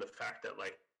grace in the fact that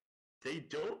like, they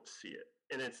don't see it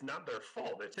and it's not their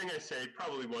fault. The thing I say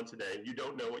probably once a day, you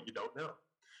don't know what you don't know,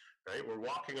 right? We're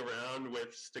walking around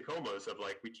with stichomas of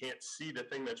like, we can't see the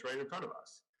thing that's right in front of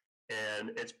us.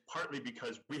 And it's partly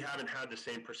because we haven't had the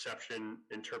same perception,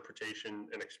 interpretation,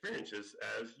 and experiences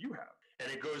as you have.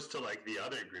 And it goes to like the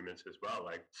other agreements as well.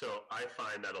 Like, so I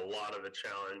find that a lot of the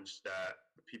challenge that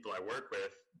the people I work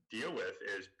with deal with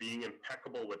is being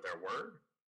impeccable with their word,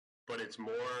 but it's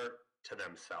more to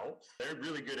themselves. They're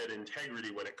really good at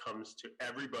integrity when it comes to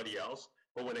everybody else,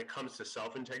 but when it comes to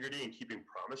self-integrity and keeping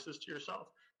promises to yourself,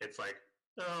 it's like,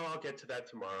 oh, I'll get to that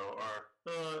tomorrow,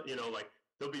 or, you know, like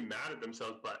they'll be mad at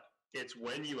themselves, but it's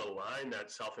when you align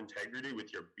that self-integrity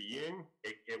with your being,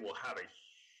 it will have a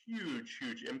huge,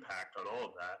 huge impact on all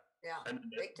of that. Yeah, and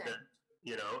big time.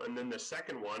 You know, and then the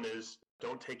second one is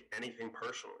don't take anything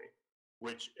personally,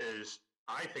 which is,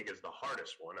 I think, is the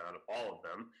hardest one out of all of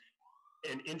them.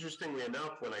 And interestingly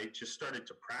enough, when I just started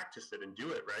to practice it and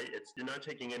do it, right, it's you're not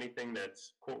taking anything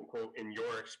that's quote unquote in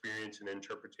your experience and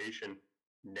interpretation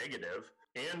negative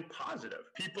and positive.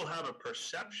 People have a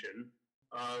perception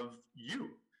of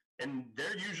you, and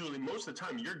they're usually, most of the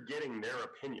time, you're getting their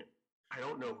opinion. I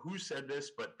don't know who said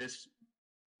this, but this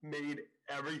made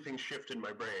everything shift in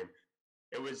my brain.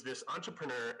 It was this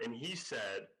entrepreneur, and he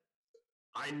said,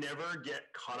 I never get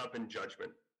caught up in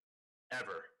judgment,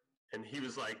 ever. And he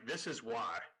was like, this is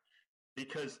why.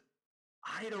 Because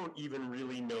I don't even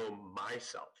really know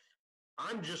myself.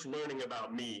 I'm just learning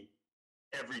about me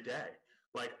every day.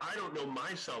 Like, I don't know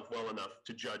myself well enough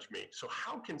to judge me. So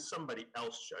how can somebody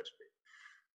else judge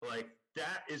me? Like,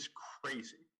 that is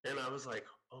crazy. And I was like,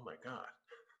 oh my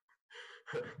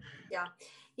God. Yeah.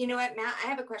 You know what, Matt, I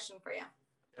have a question for you.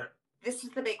 Yeah. This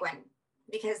is the big one,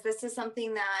 because this is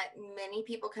something that many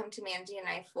people come to Mandy and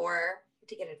I for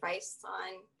to get advice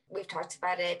on. We've talked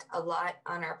about it a lot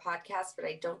on our podcast, but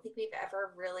I don't think we've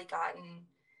ever really gotten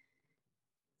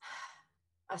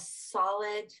a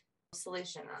solid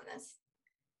solution on this.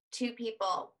 Two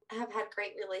people have had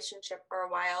great relationship for a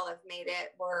while, have made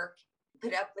it work,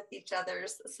 put up with each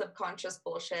other's subconscious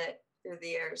bullshit through the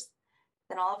years.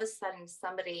 Then all of a sudden,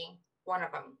 somebody, one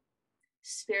of them,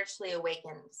 spiritually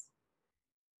awakens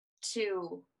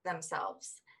to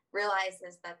themselves,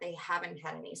 realizes that they haven't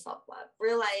had any self-love,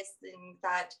 realizing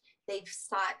that they've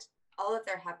sought all of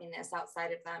their happiness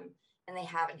outside of them, and they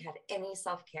haven't had any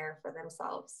self-care for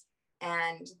themselves.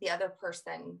 And the other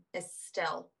person is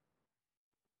still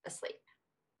asleep.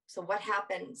 So what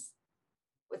happens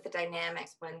with the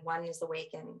dynamics when one is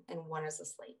awakened and one is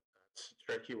asleep? It's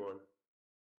a tricky one.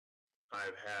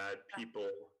 I've had people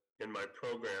in my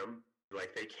program,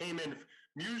 like they came in,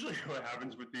 usually what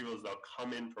happens with people is they'll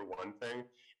come in for one thing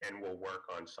and we'll work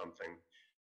on something.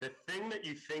 The thing that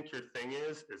you think your thing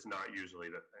is not usually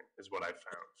the thing, is what I've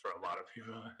found for a lot of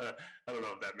people. I don't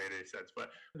know if that made any sense,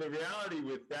 but the reality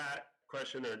with that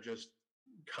question or just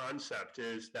concept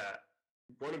is that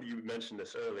one of you mentioned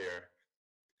this earlier.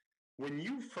 When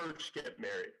you first get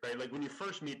married, right? Like when you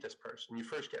first meet this person, you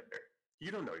first get married,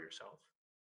 you don't know yourself.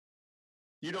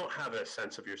 You don't have a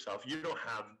sense of yourself. You don't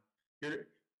have,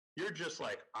 you're just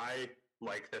like, I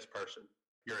like this person.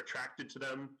 You're attracted to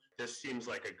them. This seems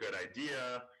like a good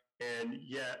idea. And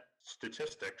yet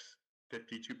statistics,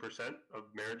 52% of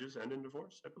marriages end in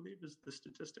divorce, I believe is the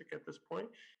statistic at this point.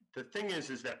 The thing is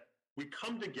that we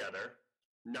come together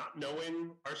not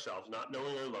knowing ourselves, not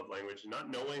knowing our love language,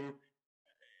 not knowing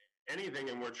anything,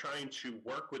 and we're trying to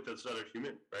work with this other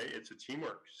human, right? It's a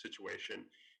teamwork situation.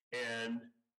 And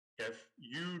if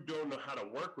you don't know how to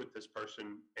work with this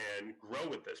person and grow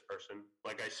with this person,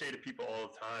 like I say to people all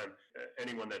the time,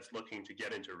 anyone that's looking to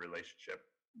get into a relationship,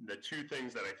 the two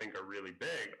things that I think are really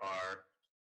big are,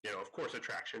 you know, of course,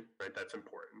 attraction, right? That's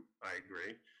important. I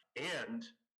agree. And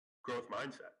growth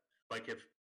mindset. Like if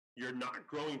you're not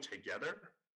growing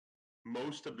together,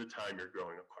 most of the time you're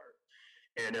growing apart.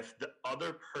 And if the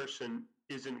other person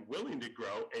isn't willing to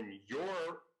grow and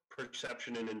you're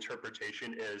perception and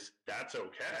interpretation is that's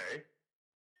okay,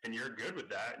 and you're good with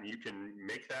that, and you can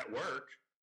make that work,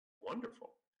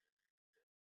 wonderful.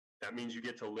 That means you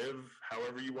get to live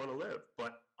however you want to live.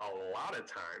 But a lot of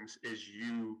times is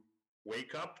you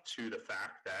wake up to the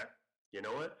fact that, you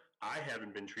know what, I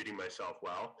haven't been treating myself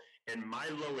well, and my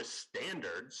lowest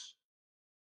standards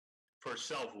for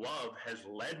self-love has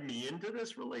led me into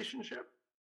this relationship,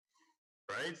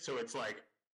 right? So it's like,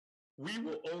 we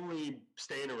will only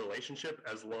stay in a relationship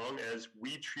as long as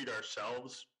we treat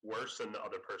ourselves worse than the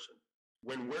other person.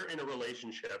 When we're in a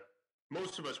relationship,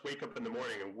 most of us wake up in the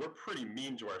morning and we're pretty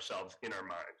mean to ourselves in our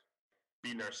mind,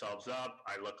 beating ourselves up.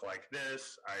 I look like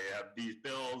this, I have these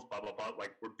bills, blah, blah, blah.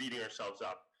 Like, we're beating ourselves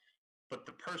up. But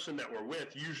the person that we're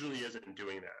with usually isn't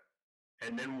doing that.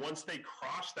 And then once they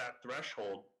cross that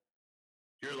threshold,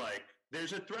 you're like,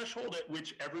 there's a threshold at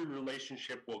which every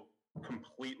relationship will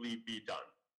completely be done,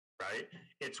 right?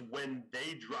 It's when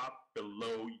they drop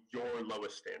below your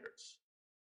lowest standards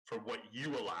for what you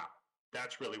allow.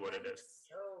 That's really what it is.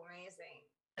 So amazing.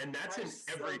 And that's in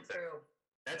everything. So true.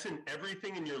 That's in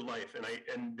everything in your life.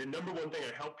 And the number one thing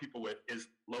I help people with is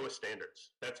lowest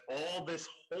standards. That's all this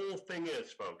whole thing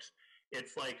is, folks.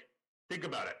 It's like, think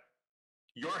about it.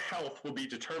 Your health will be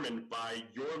determined by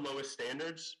your lowest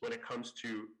standards when it comes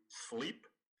to sleep,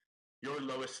 your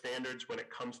lowest standards when it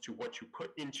comes to what you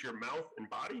put into your mouth and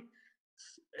body,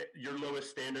 your lowest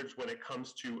standards when it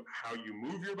comes to how you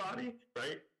move your body,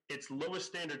 right? It's lowest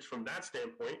standards from that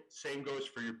standpoint. Same goes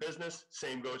for your business,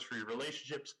 same goes for your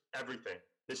relationships, everything.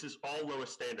 This is all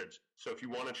lowest standards. So if you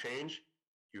want to change,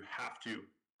 you have to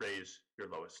raise your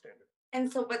lowest standard.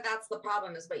 And so, but that's the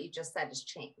problem, is what you just said, is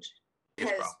change.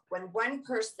 Because when one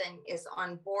person is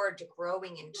on board to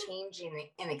growing and changing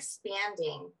and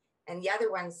expanding, and the other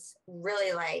one's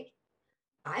really like,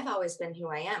 I've always been who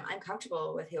I am. I'm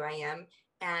comfortable with who I am.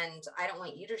 And I don't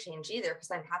want you to change either,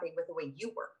 because I'm happy with the way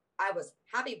you were. I was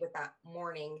happy with that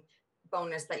morning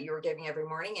bonus that you were giving every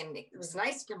morning. And it was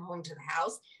nice to come home to the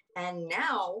house. And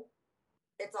now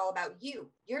it's all about you.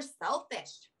 You're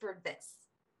selfish for this.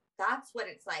 That's what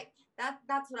it's like.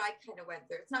 That's what I kind of went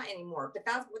through. It's not anymore, but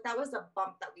that was a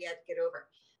bump that we had to get over.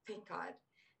 Thank God.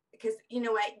 Because you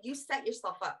know what? You set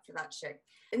yourself up for that shit.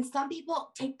 And some people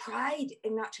take pride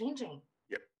in not changing.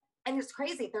 Yep. And it's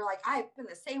crazy. They're like, I've been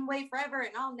the same way forever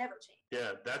and I'll never change.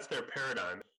 Yeah, that's their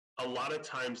paradigm. A lot of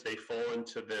times they fall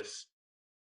into this,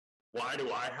 why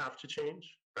do I have to change,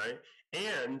 right?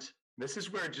 And this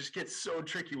is where it just gets so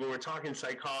tricky when we're talking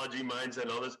psychology, mindset,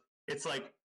 and all this. It's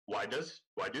like, why do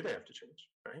they have to change,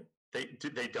 right?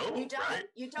 They don't. You don't, right?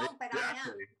 You don't, but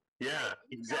exactly. I am. Yeah,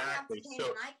 you exactly. Don't have to change,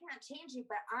 and I can't change you,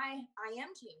 but I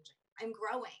am changing. I'm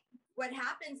growing. What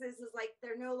happens is like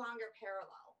they're no longer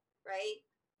parallel, right?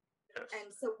 Yes.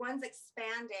 And so one's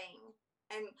expanding.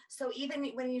 And so even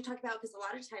when you talk about, because a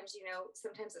lot of times, you know,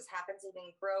 sometimes this happens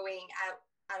even growing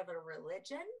out of a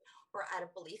religion or out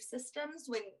of belief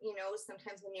systems, when, you know,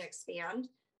 sometimes when you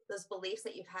expand those beliefs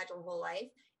that you've had your whole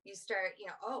life, you start, you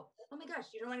know, oh my gosh,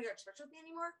 you don't want to go to church with me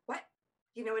anymore? What?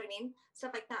 You know what I mean?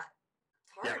 Stuff like that.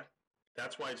 It's hard. Yeah.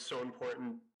 That's why it's so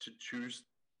important to choose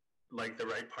like the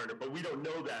right partner. But we don't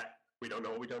know that. We don't know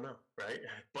what we don't know, right?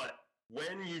 But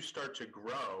when you start to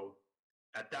grow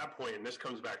at that point, and this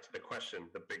comes back to the question,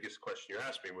 the biggest question you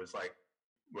asked me was like,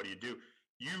 what do?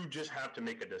 You just have to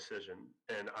make a decision.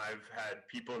 And I've had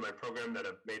people in my program that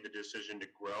have made the decision to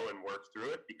grow and work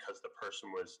through it because the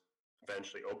person was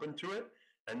eventually open to it.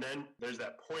 And then there's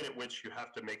that point at which you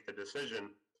have to make the decision.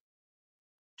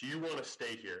 Do you want to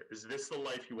stay here? Is this the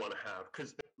life you want to have?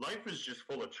 Because life is just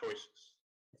full of choices.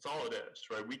 That's all it is,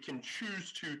 right? We can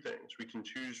choose two things. We can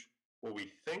choose what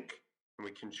we think, and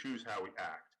we can choose how we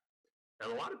act.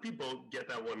 And a lot of people get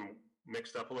that one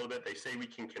mixed up a little bit. They say we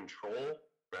can control,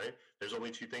 right? There's only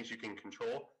two things you can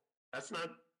control. That's not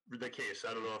the case.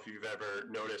 I don't know if you've ever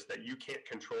noticed that you can't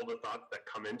control the thoughts that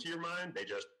come into your mind. They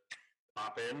just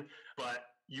pop in. But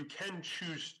you can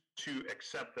choose to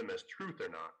accept them as truth or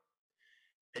not.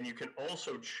 And you can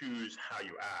also choose how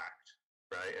you act,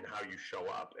 right? And how you show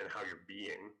up and how you're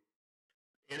being.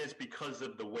 And it's because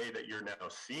of the way that you're now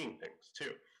seeing things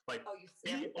too. Like,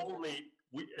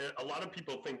 a lot of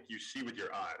people think you see with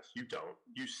your eyes. You don't.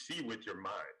 You see with your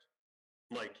mind.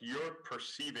 Like, you're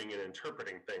perceiving and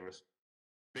interpreting things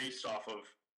based off of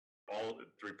all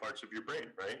three parts of your brain,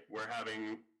 right? We're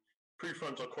having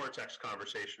prefrontal cortex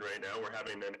conversation right now. We're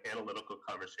having an analytical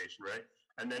conversation, right?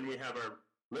 And then we have our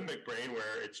limbic brain,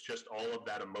 where it's just all of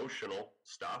that emotional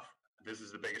stuff. This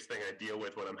is the biggest thing I deal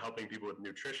with when I'm helping people with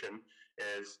nutrition,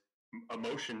 is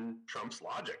emotion trumps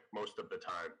logic most of the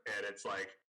time. And it's like,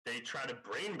 they try to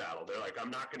brain battle. They're like, I'm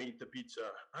not going to eat the pizza.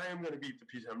 I am going to eat the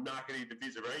pizza. I'm not going to eat the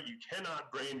pizza, right? You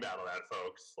cannot brain battle that,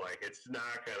 folks. Like, it's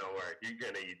not going to work. You're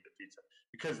going to eat the pizza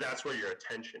because that's where your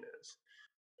attention is.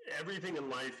 Everything in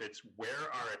life, it's where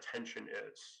our attention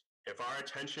is. If our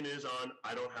attention is on,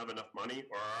 I don't have enough money,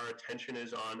 or our attention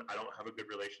is on, I don't have a good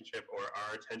relationship, or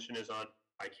our attention is on,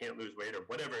 I can't lose weight, or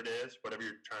whatever it is, whatever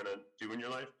you're trying to do in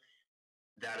your life,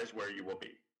 that is where you will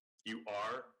be. You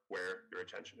are where your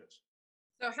attention is.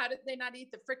 So how did they not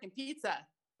eat the freaking pizza?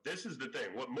 This is the thing.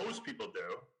 What most people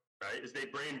do, right, is they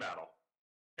brain battle.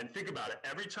 And think about it.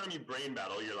 Every time you brain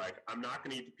battle, you're like, I'm not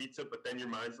going to eat the pizza, but then your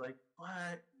mind's like,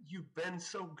 but you've been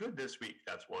so good this week.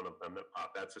 That's one of them that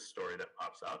pop. That's a story that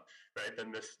pops out, right?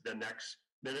 Then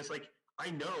it's like,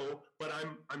 I know, but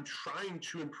I'm trying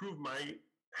to improve my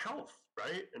health,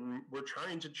 right? And we're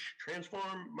trying to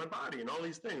transform my body and all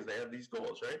these things. They have these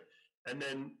goals, right? And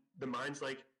then the mind's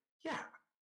like, yeah,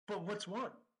 but what's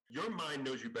one? Your mind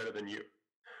knows you better than you.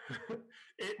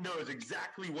 It knows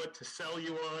exactly what to sell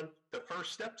you on. The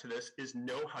first step to this is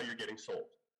know how you're getting sold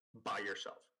by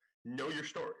yourself. Know your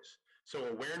stories. So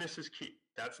awareness is key.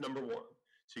 That's number one.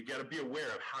 So you got to be aware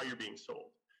of how you're being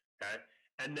sold. Okay.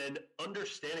 And then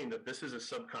understanding that this is a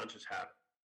subconscious habit.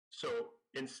 So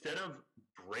instead of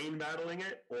brain battling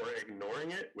it or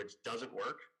ignoring it, which doesn't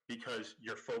work because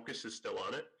your focus is still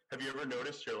on it. Have you ever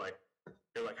noticed you're like,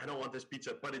 I don't want this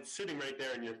pizza, but it's sitting right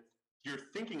there and you're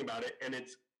thinking about it and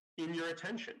it's in your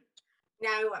attention. Now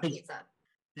I want pizza.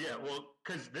 Yeah, well,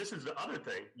 because this is the other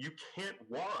thing. You can't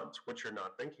want what you're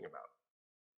not thinking about.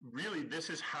 Really, this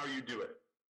is how you do it.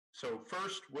 So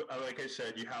first, like I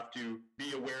said, you have to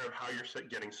be aware of how you're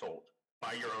getting sold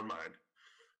by your own mind.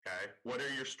 Okay? What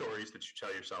are your stories that you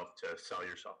tell yourself to sell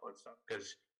yourself on stuff?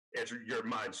 Because your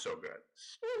mind's so good.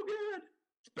 So good.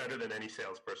 It's better than any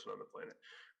salesperson on the planet.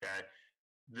 Okay?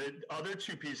 The other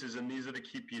two pieces, and these are the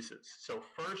key pieces. So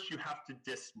first, you have to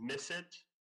dismiss it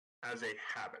as a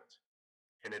habit,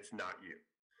 and it's not you.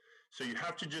 So you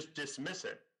have to just dismiss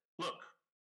it. Look,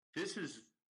 this is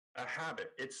a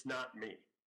habit. It's not me.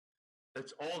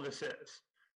 That's all this is,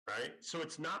 right? So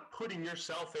it's not putting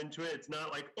yourself into it. It's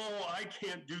not like, oh, I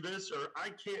can't do this, or I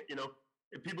can't,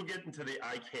 if people get into the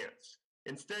I can'ts.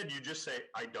 Instead, you just say,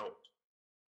 I don't.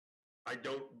 I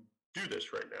don't do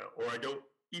this right now, or I don't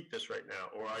eat this right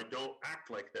now, or I don't act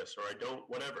like this, or I don't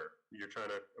whatever you're trying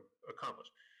to accomplish.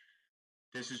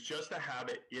 This is just a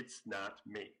habit. It's not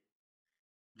me.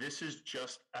 This is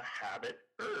just a habit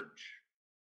urge.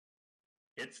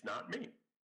 It's not me.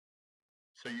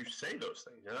 So you say those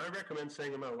things. And I recommend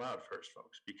saying them out loud first,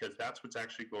 folks, because that's what's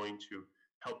actually going to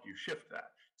help you shift that.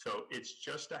 So it's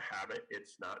just a habit.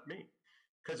 It's not me.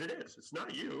 Because it is. It's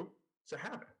not you. It's a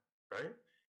habit, right?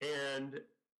 And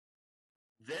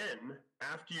then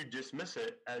after you dismiss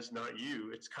it as not you,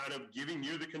 it's kind of giving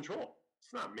you the control.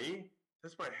 It's not me.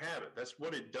 That's my habit. That's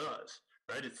what it does,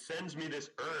 right? It sends me this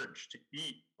urge to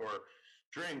eat or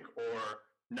drink or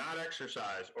not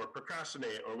exercise or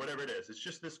procrastinate or whatever it is. It's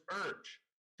just this urge.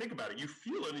 Think about it. You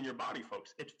feel it in your body,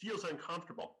 folks. It feels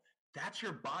uncomfortable. That's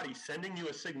your body sending you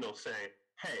a signal saying,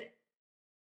 hey,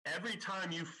 every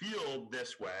time you feel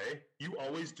this way, you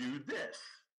always do this.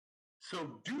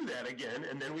 So do that again,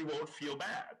 and then we won't feel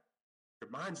bad. Your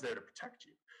mind's there to protect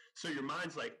you. So your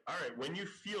mind's like, all right, when you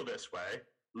feel this way,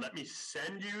 let me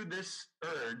send you this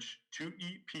urge to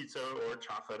eat pizza or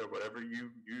chocolate or whatever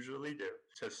you usually do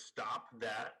to stop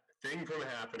that thing from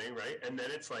happening, right? And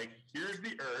then it's like, here's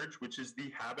the urge, which is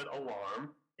the habit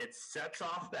alarm. It sets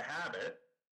off the habit,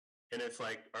 and it's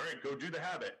like, all right, go do the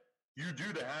habit. You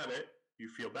do the habit, you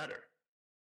feel better.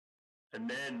 And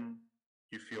then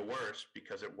you feel worse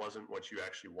because it wasn't what you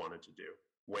actually wanted to do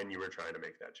when you were trying to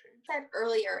make that change. I said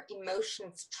earlier,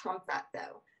 emotions trump that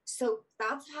though. So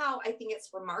that's how I think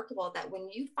it's remarkable that when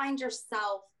you find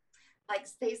yourself like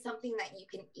say something that you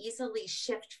can easily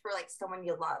shift for like someone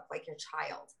you love, like your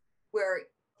child, where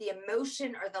the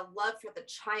emotion or the love for the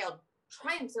child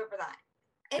triumphs over that.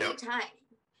 Anytime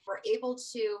we're able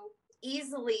to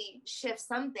easily shift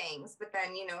some things, but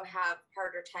then, have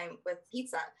harder time with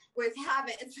pizza, with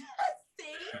habits.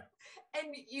 See?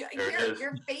 And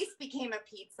your face became a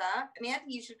pizza. Amanda,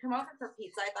 you should come over for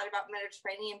pizza. I thought about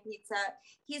Mediterranean pizza.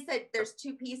 He said there's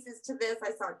 2 pieces to this.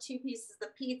 I saw 2 pieces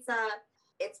of pizza.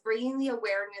 It's bringing the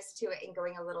awareness to it and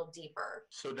going a little deeper.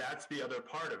 So that's the other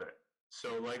part of it.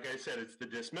 So like I said, it's the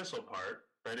dismissal part,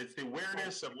 right? It's the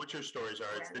awareness of what your stories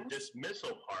are. It's the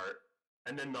dismissal part.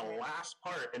 And then the last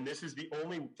part, and this is the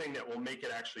only thing that will make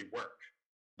it actually work.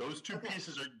 Those 2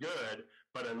 pieces are good,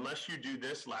 but unless you do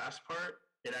this last part,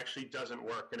 it actually doesn't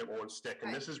work and it won't stick.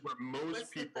 And this is where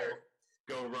most people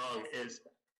go wrong is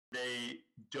they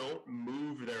don't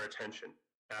move their attention.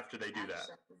 after they do that.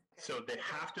 So they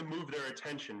have to move their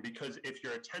attention, because if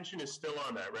your attention is still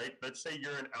on that, right? Let's say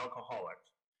you're an alcoholic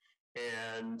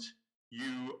and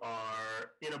you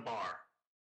are in a bar.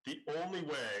 The only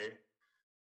way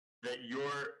that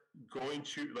you're going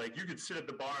to, like, you could sit at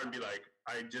the bar and be like,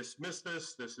 I dismiss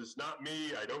this. This is not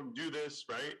me. I don't do this,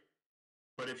 right?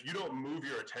 But if you don't move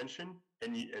your attention,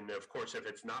 and of course, if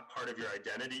it's not part of your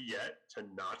identity yet to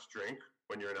not drink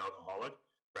when you're an alcoholic,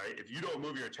 right? If you don't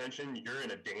move your attention, you're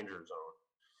in a danger zone,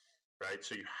 right?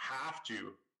 So you have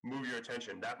to move your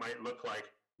attention. That might look like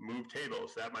move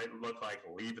tables. That might look like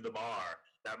leave the bar.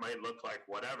 That might look like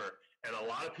whatever. And a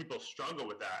lot of people struggle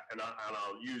with that. And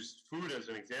I'll use food as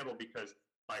an example, because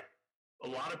like a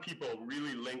lot of people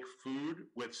really link food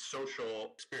with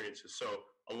social experiences. So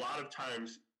a lot of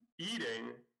times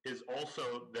eating is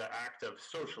also the act of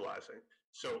socializing.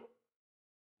 So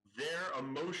their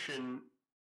emotion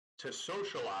to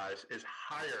socialize is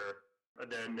higher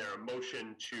than their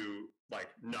emotion to like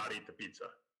not eat the pizza.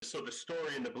 So the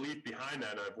story and the belief behind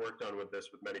that, and I've worked on with this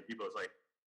with many people, is like,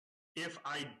 if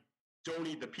I don't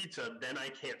eat the pizza, then I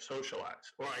can't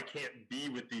socialize, or I can't be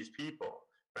with these people,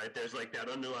 right? There's like that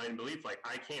underlying belief, like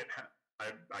I can't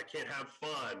have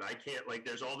fun. I can't, like,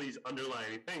 there's all these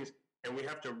underlying things, and we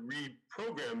have to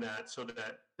reprogram that so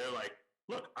that they're like,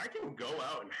 look, I can go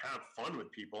out and have fun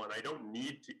with people, and I don't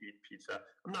need to eat pizza.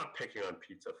 I'm not picking on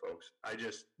pizza, folks.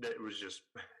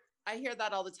 I hear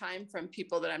that all the time from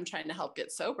people that I'm trying to help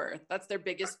get sober. That's their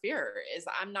biggest fear, is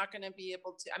I'm not going to be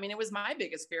able to, I mean, it was my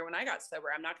biggest fear when I got sober.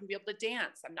 I'm not going to be able to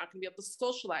dance. I'm not going to be able to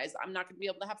socialize. I'm not going to be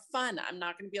able to have fun. I'm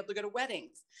not going to be able to go to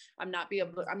weddings. I'm not going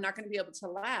to be able to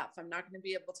laugh. I'm not going to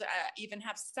be able to even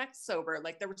have sex sober.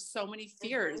 Like, there were so many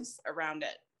fears around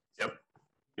it. Yep.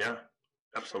 Yeah,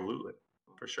 absolutely.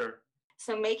 For sure.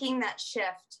 So making that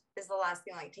shift is the last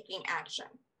thing, like taking action,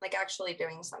 like actually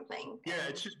doing something. Yeah,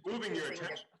 it's just moving your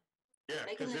attention. Yeah,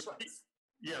 making the choice.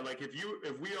 Like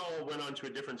if we all went on to a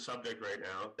different subject right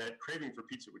now, that craving for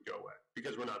pizza would go away,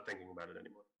 because we're not thinking about it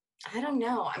anymore. I don't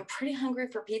know. I'm pretty hungry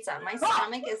for pizza. My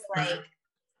stomach is like,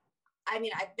 I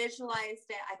mean, I visualized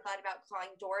it. I thought about calling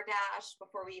DoorDash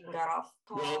before we even got off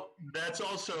call. Well, that's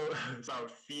also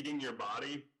about feeding your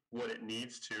body what it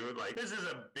needs to. Like, this is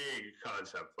a big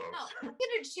concept, folks. No, I'm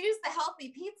gonna choose the healthy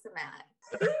pizza, Matt.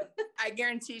 I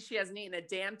guarantee she hasn't eaten a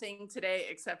damn thing today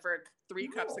except for 3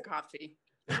 cups of coffee.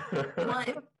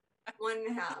 One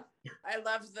and a half. I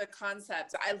love the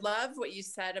concept. I love what you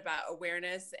said about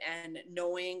awareness and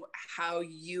knowing how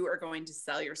you are going to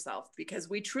sell yourself, because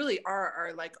we truly are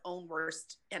our like own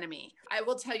worst enemy. I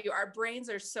will tell you, our brains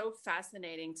are so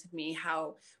fascinating to me,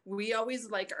 how we always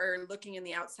like are looking in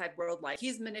the outside world like,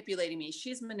 he's manipulating me,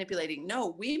 she's manipulating.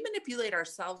 No, we manipulate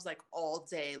ourselves like all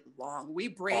day long.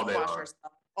 We brainwash ourselves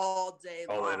all day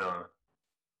long. All day long.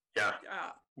 Yeah.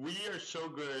 Yeah. We are so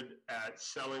good at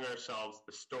selling ourselves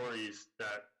the stories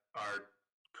that are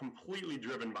completely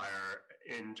driven by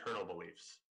our internal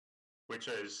beliefs, which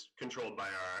is controlled by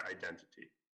our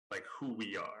identity, like who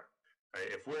we are.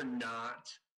 Right? If we're not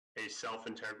a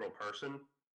self-integral person,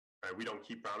 right, we don't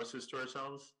keep promises to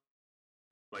ourselves,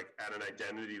 like at an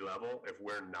identity level. If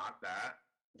we're not that,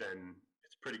 then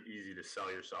it's pretty easy to sell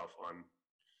yourself on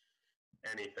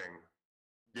anything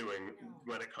doing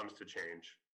when it comes to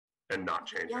change. And not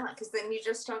changing. Yeah, because then you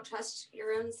just don't trust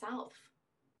your own self.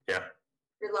 Yeah.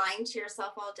 You're lying to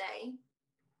yourself all day.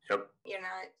 Yep. You're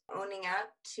not owning up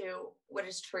to what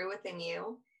is true within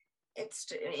you.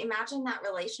 Imagine that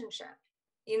relationship.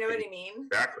 You know what I mean?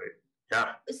 Exactly.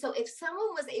 Yeah. So if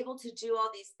someone was able to do all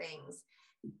these things,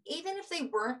 even if they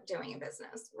weren't doing a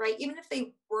business, right? Even if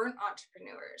they weren't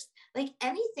entrepreneurs, like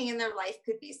anything in their life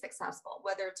could be successful,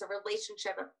 whether it's a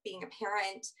relationship, being a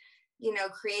parent,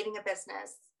 creating a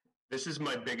business. This is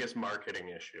my biggest marketing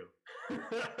issue.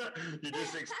 You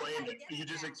just explained it. You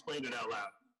just explained it out loud.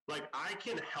 Like, I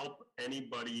can help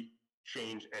anybody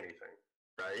change anything,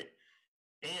 right?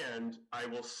 And I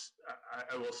will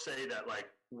say that, like,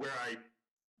 what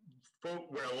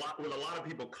a lot of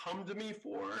people come to me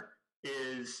for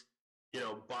is,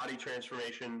 body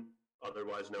transformation,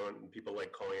 otherwise known, people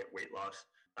like calling it weight loss.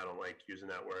 I don't like using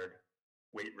that word.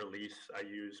 Weight release I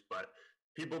use, but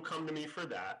people come to me for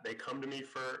that. They come to me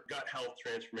for gut health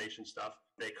transformation stuff.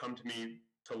 They come to me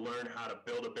to learn how to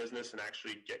build a business and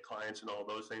actually get clients and all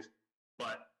those things.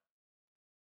 But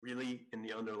really, in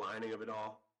the underlining of it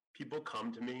all, people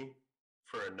come to me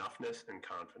for enoughness and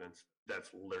confidence. That's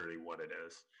literally what it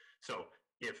is. So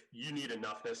if you need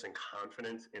enoughness and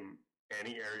confidence in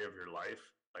any area of your life,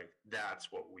 Like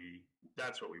that's what we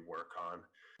work on.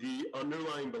 The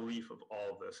underlying belief of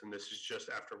all of this, and this is just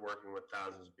after working with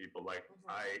thousands of people, like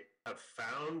I have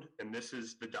found, and this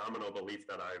is the domino belief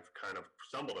that I've kind of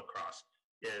stumbled across,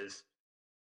 is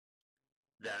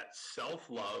that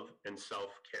self-love and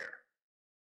self-care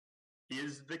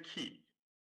is the key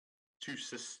to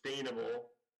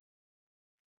sustainable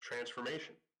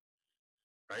transformation,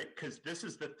 right? Because this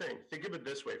is the thing. Think of it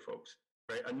this way, folks,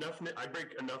 right? I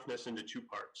break enoughness into two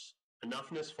parts.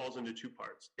 Enoughness falls into two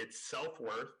parts. It's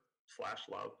self-worth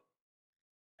 / love,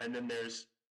 and then there's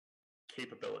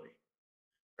capability,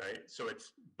 right? So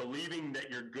it's believing that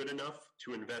you're good enough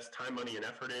to invest time, money, and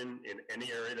effort in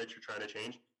any area that you're trying to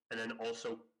change, and then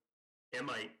also, am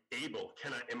I capable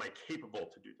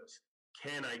to do this?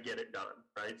 Can I get it done,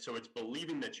 right? So it's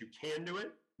believing that you can do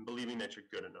it and believing that you're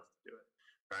good enough to do it,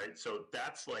 right? So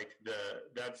that's the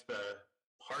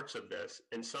parts of this.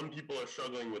 And some people are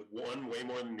struggling with one way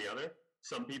more than the other.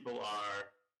 Some people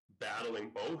are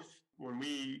battling both. When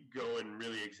we go and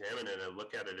really examine it and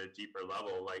look at it at a deeper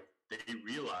level, like they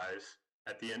realize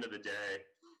at the end of the day,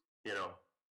 you know,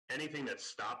 anything that's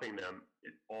stopping them,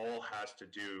 it all has to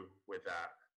do with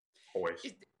that voice.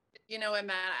 You know, and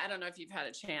Matt, I don't know if you've had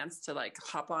a chance to like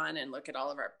hop on and look at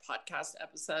all of our podcast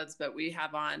episodes, but we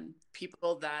have on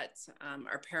people that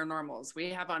are paranormals. We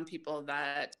have on people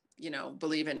that, you know,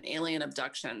 believe in alien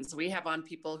abductions. We have on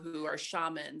people who are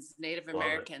shamans, Native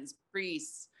Americans,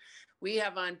 priests. We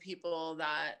have on people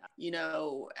that, you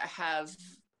know, have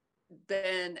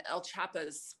been El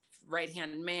Chapo's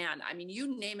right-hand man. I mean,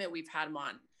 you name it, we've had them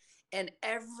on. And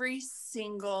every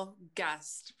single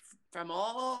guest from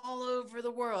all over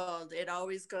the world, it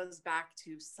always goes back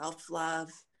to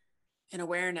self-love and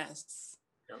awareness.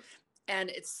 Yep. And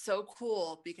it's so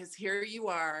cool because here you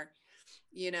are,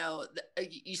 you know,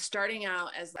 you starting out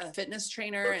as a fitness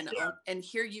trainer, and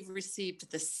here you've received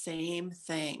the same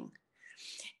thing.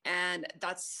 And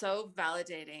that's so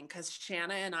validating because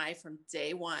Shanna and I, from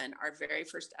day one, our very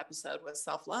first episode was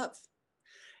self-love.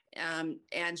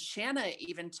 And Shanna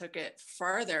even took it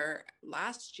farther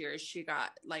last year. She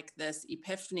got like this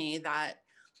epiphany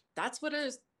that's what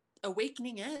an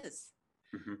awakening is.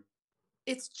 Mm-hmm.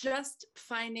 It's just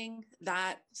finding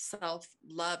that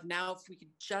self-love. Now, if we could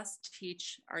just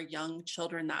teach our young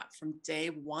children that from day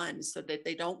one so that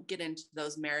they don't get into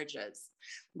those marriages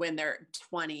when they're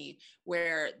 20,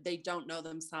 where they don't know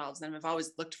themselves and have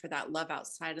always looked for that love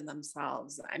outside of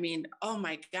themselves. I mean, oh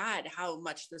my God, how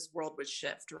much this world would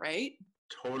shift, right?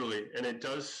 Totally. And it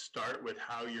does start with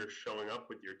how you're showing up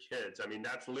with your kids. I mean,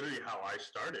 that's literally how I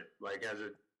started, like as a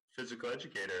physical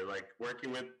educator, like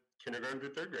working with kindergarten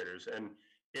through third graders. And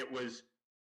it was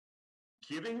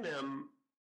giving them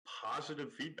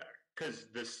positive feedback, because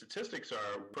the statistics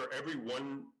are for every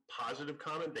one positive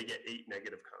comment, they get 8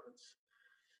 negative comments.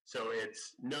 So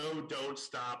it's no, don't,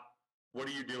 stop. What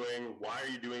are you doing? Why are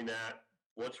you doing that?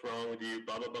 What's wrong with you?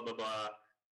 Blah, blah, blah, blah, blah.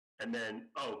 And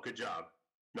then, oh, good job.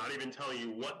 Not even telling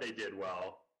you what they did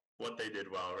well,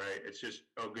 right? It's just,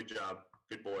 oh, good job.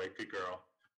 Good boy, good girl,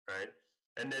 right?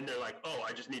 And then they're like, oh,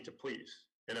 I just need to please.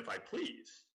 And if I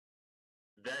please,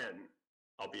 then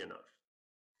I'll be enough,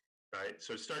 right?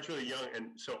 So it starts really young.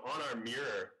 And so on our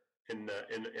mirror in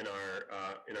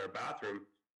our bathroom,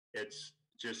 it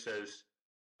just says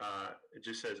I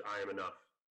am enough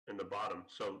in the bottom.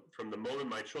 So from the moment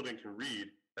my children can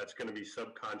read, that's going to be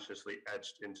subconsciously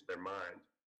etched into their mind.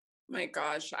 My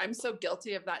gosh, I'm so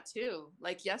guilty of that too.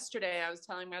 Like yesterday, I was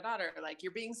telling my daughter, like,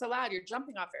 you're being so loud, you're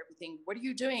jumping off everything. What are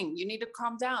you doing? You need to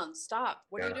calm down. Stop.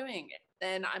 What are you doing?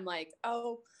 Then I'm like,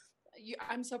 oh,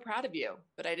 I'm so proud of you.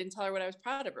 But I didn't tell her what I was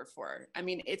proud of her for. I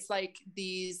mean, it's like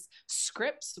these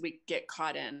scripts we get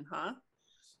caught in, huh?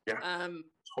 Yeah,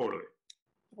 totally.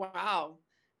 Wow.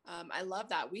 I love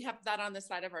that. We have that on the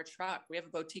side of our truck. We have a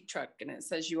boutique truck and it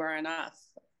says, you are enough.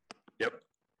 Yep.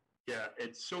 Yeah,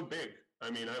 it's so big. I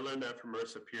mean, I learned that from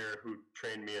Marissa Peer, who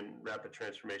trained me in rapid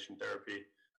transformation therapy.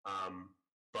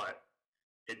 But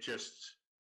it's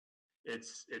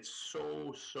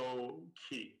so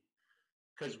key,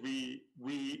 because we,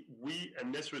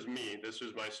 and this was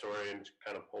my story, and to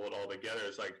kind of pull it all together,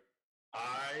 is like,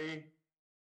 I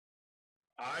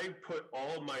put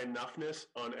all my enoughness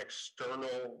on the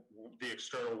external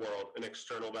world and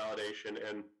external validation,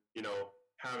 and, you know,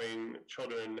 having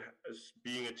children, as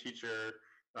being a teacher,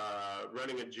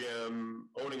 running a gym,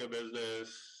 owning a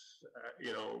business,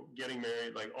 you know, getting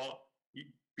married, like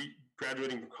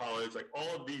graduating from college, like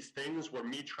all of these things were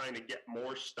me trying to get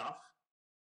more stuff,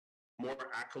 more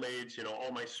accolades, you know,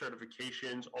 all my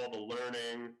certifications, all the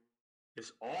learning. It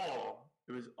was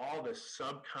all this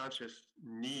subconscious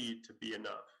need to be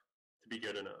enough, to be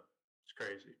good enough. It's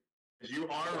crazy. You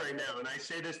are right now. And I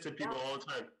say this to people all the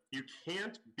time. You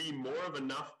can't be more of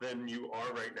enough than you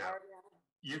are right now.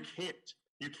 You can't.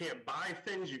 You can't buy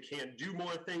things. You can't do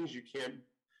more things. You can't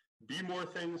be more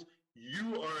things.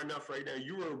 You are enough right now.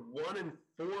 You are 1 in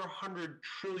 400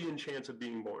 trillion chance of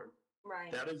being born.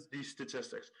 Right. That is these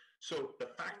statistics. So the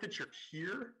fact that you're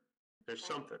here, there's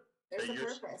something. There's a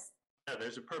purpose. Yeah,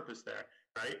 there's a purpose there,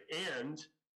 right? And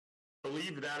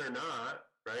believe that or not,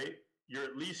 right? You're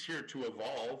at least here to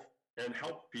evolve and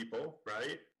help people,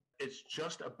 right? It's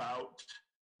just about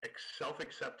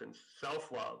self-acceptance,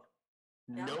 self-love,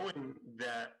 knowing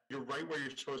that you're right where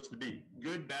you're supposed to be.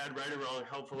 Good, bad, right or wrong,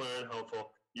 helpful or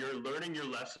unhelpful. You're learning your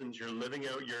lessons. You're living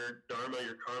out your dharma,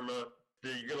 your karma.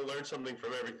 You're going to learn something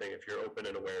from everything if you're open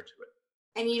and aware to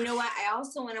it. And you know what? I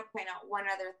also want to point out one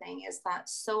other thing is that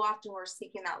so often we're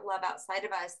seeking that love outside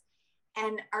of us,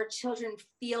 and our children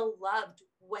feel loved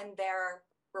when they're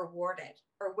rewarded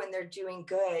or when they're doing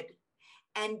good.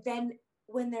 And then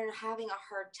when they're having a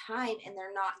hard time and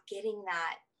they're not getting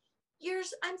that,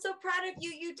 I'm so proud of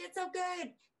you. You did so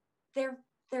good.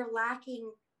 They're lacking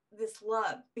this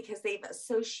love because they've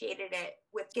associated it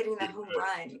with getting the home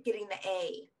run, getting the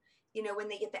A. You know, when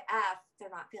they get the F, they're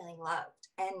not feeling loved.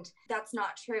 And that's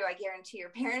not true. I guarantee your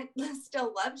parent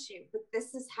still loves you, but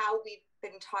this is how we've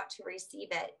been taught to receive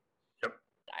it. Yep.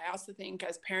 I also think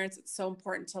as parents, it's so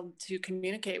important to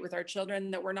communicate with our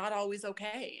children that we're not always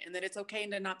okay and that it's okay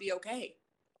to not be okay.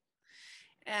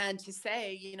 And to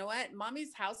say, you know what,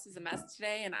 mommy's house is a mess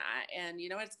today. And you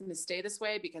know what, it's going to stay this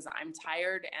way because I'm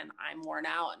tired and I'm worn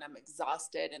out and I'm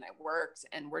exhausted and I worked,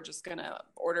 and we're just going to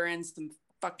order in some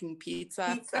fucking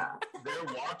pizza.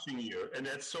 They're watching you. And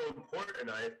that's so important.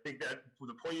 I think that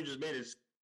the point you just made is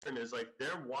like,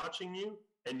 they're watching you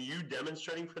and you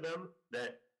demonstrating for them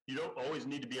that you don't always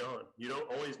need to be on. You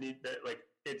don't always need that. Like,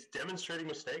 it's demonstrating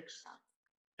mistakes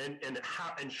and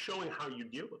showing how you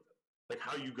deal with it, like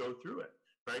how you go through it.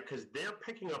 Right? Because they're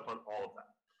picking up on all of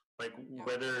that. Like,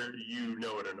 whether you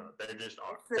know it or not, they just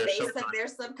are. It's the base of their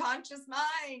subconscious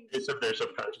mind. It's of their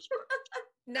subconscious mind.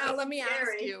 Now, let me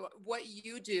ask you, what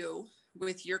you do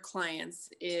with your clients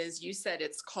is, you said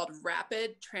it's called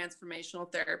rapid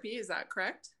transformational therapy. Is that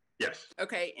correct? Yes.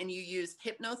 Okay. And you use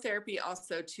hypnotherapy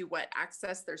also to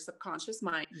access their subconscious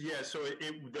mind? Yeah. So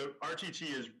the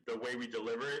RTT is, the way we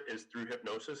deliver it is through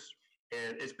hypnosis.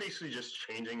 And it's basically just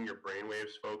changing your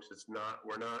brainwaves, folks.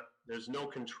 There's no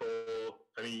control.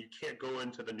 I mean, you can't go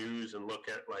into the news and look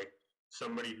at like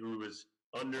somebody who was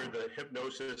under the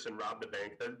hypnosis and robbed a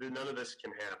bank. None of this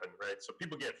can happen, right? So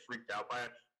people get freaked out by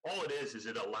it. All it is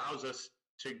it allows us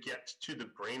to get to the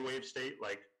brainwave state.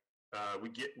 Like we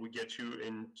get you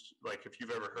in, like, if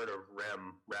you've ever heard of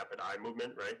REM, rapid eye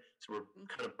movement, right? So we're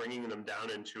kind of bringing them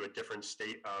down into a different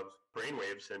state of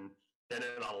brainwaves, and then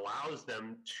it allows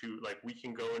them to, like, we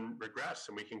can go and regress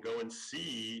and we can go and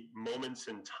see moments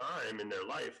in time in their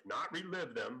life, not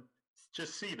relive them,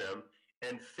 just see them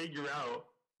and figure out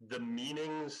the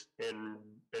meanings and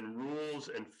rules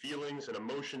and feelings and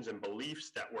emotions and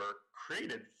beliefs that were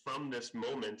created from this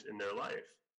moment in their life.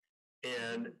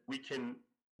 And we can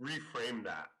reframe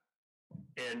that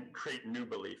and create new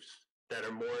beliefs that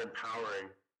are more empowering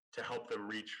to help them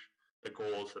reach the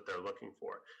goals that they're looking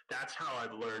for. That's how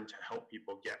I've learned to help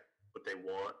people get what they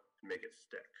want and make it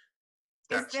stick.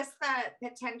 Is this the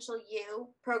Potential You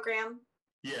program?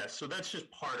 Yeah, so that's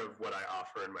just part of what I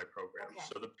offer in my program. Okay.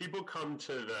 So the people come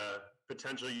to the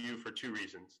Potential You for two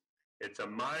reasons. It's a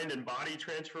mind and body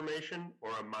transformation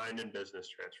or a mind and business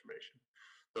transformation.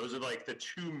 Those are like the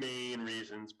two main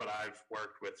reasons, but I've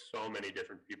worked with so many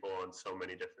different people on so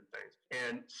many different things.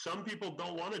 And some people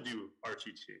don't want to do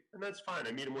RTT, and that's fine.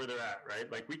 I meet them where they're at, right?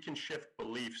 Like, we can shift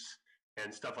beliefs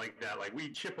and stuff like that. Like, we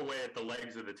chip away at the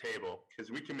legs of the table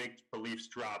because we can make beliefs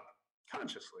drop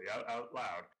consciously out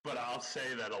loud. But I'll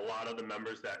say that a lot of the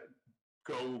members that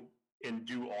go and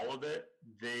do all of it,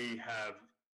 they have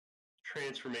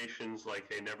transformations like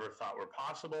they never thought were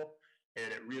possible.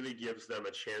 And it really gives them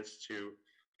a chance to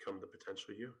become the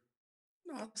potential you.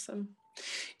 Awesome.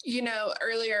 You know,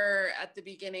 earlier at the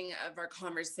beginning of our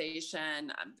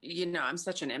conversation, you know, I'm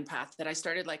such an empath that I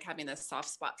started like having this soft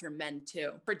spot for men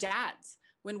too, for dads.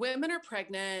 When women are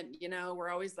pregnant, you know, we're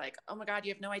always like, oh my God,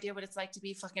 you have no idea what it's like to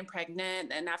be fucking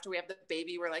pregnant. And after we have the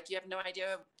baby, we're like, you have no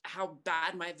idea how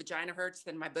bad my vagina hurts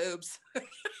and my boobs.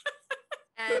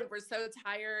 And we're so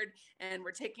tired and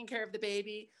we're taking care of the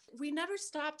baby. We never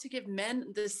stop to give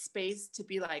men this space to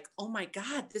be like, oh my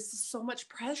God, this is so much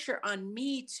pressure on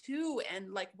me too.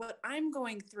 And like what I'm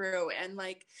going through. And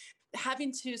like,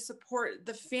 having to support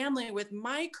the family with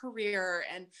my career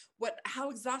and how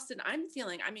exhausted I'm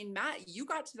feeling. I mean, Matt, you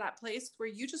got to that place where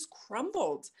you just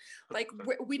crumbled. Like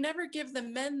we never give the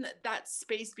men that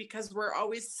space because we're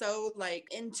always so like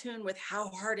in tune with how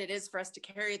hard it is for us to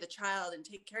carry the child and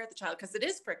take care of the child, because it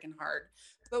is freaking hard.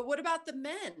 But what about the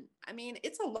men? I mean,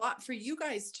 it's a lot for you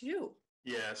guys too.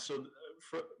 Yeah. So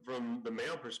from the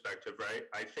male perspective, right,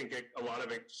 I think a lot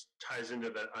of it ties into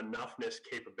the enoughness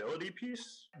capability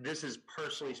piece. This is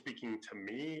personally speaking to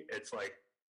me. It's like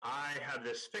I have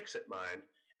this fix-it mind,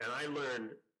 and I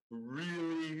learned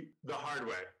really the hard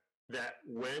way that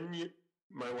when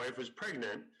my wife was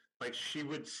pregnant, like she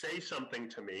would say something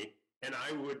to me and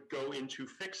I would go into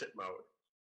fix-it mode.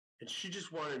 And she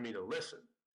just wanted me to listen.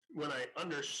 When I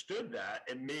understood that,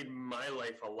 it made my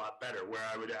life a lot better, where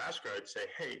I would ask her, I'd say,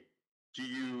 hey, do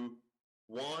you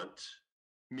want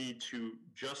me to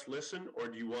just listen, or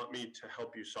do you want me to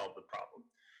help you solve the problem?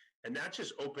 And that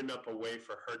just opened up a way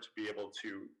for her to be able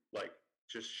to like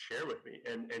just share with me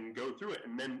and go through it.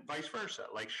 And then vice versa,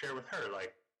 like share with her.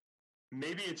 Like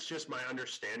maybe it's just my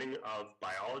understanding of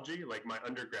biology. Like my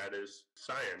undergrad is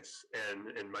science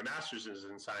and my master's is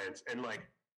in science. And like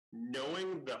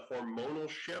knowing the hormonal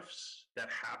shifts that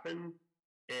happen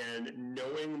and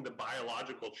knowing the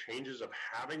biological changes of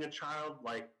having a child,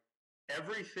 like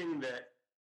everything that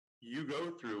you go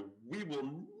through, we will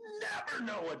never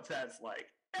know what that's like,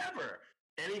 ever.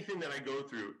 Anything that I go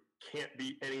through can't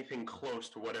be anything close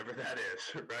to whatever that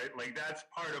is, right? Like that's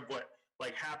part of what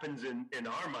like happens in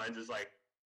our minds is like,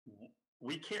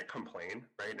 we can't complain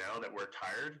right now that we're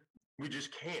tired. We just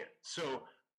can't. So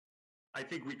I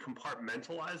think we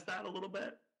compartmentalize that a little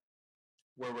bit,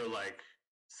 where we're like,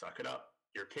 suck it up.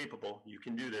 You're capable. You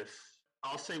can do this.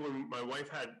 I'll say when my wife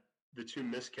had the 2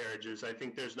 miscarriages, I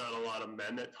think there's not a lot of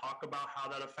men that talk about how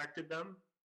that affected them.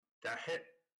 That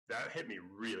hit me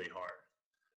really hard.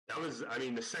 That was, I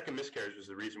mean, the second miscarriage was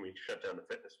the reason we shut down the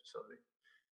fitness facility.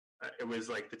 It was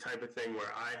like the type of thing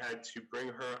where I had to bring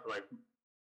her, like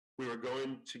we were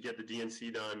going to get the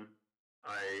DNC done.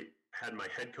 I had my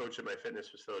head coach at my fitness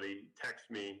facility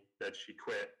text me that she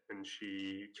quit and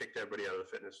she kicked everybody out of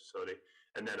the fitness facility.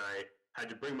 And then I had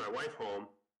to bring my wife home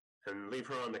and leave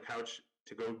her on the couch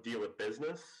to go deal with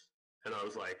business. And I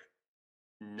was like,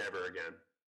 never again.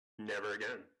 Never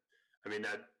again. I mean,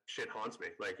 that shit haunts me.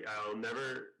 Like I'll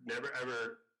never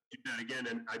ever do that again.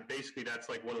 And I basically, that's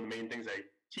like one of the main things I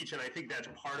teach. And I think that's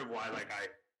part of why like I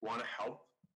want to help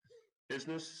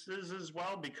businesses as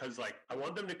well, because like I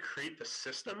want them to create the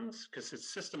systems, because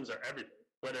systems are everything,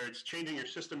 whether it's changing your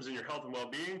systems in your health and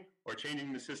well-being or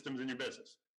changing the systems in your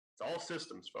business. It's all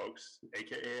systems, folks,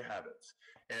 aka habits.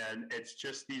 And it's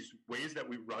just these ways that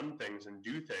we run things and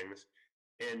do things.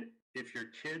 And if your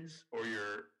kids or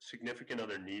your significant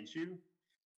other needs you,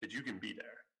 that you can be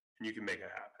there and you can make it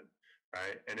happen,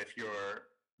 right? And if your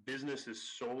business is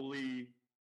solely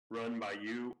run by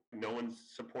you, no one's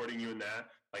supporting you in that,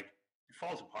 like it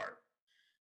falls apart.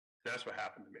 That's what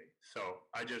happened to me. So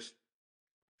I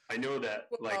know that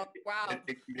like wow.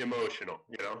 it can be emotional,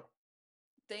 you know?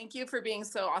 Thank you for being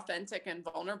so authentic and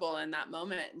vulnerable in that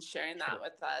moment and sharing that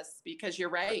with us, because you're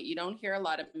right. You don't hear a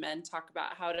lot of men talk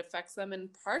about how it affects them, and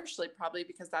partially probably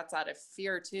because that's out of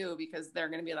fear too, because they're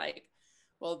going to be like,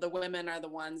 well, the women are the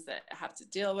ones that have to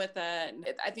deal with it. And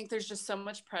I think there's just so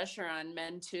much pressure on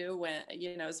men too, when,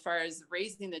 you know, as far as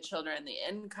raising the children, the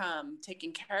income,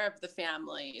 taking care of the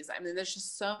families. I mean, there's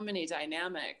just so many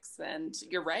dynamics, and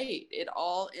you're right. It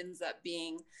all ends up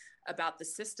being about the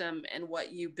system and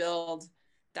what you build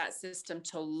that system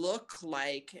to look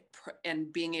like,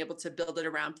 and being able to build it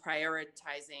around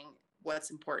prioritizing what's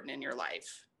important in your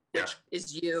life, which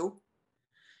is you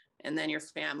and then your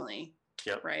family.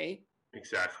 Yep. Right?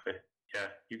 Exactly. Yeah.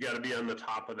 You got to be on the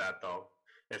top of that though.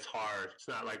 It's hard. It's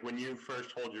not like when you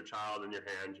first hold your child in your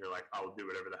hands, you're like, I'll do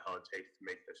whatever the hell it takes to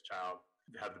make this child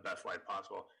have the best life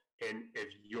possible. And if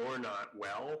you're not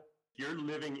well, if you're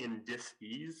living in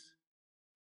dis-ease,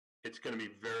 it's going to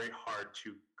be very hard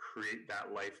to create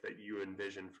that life that you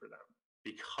envision for them,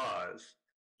 because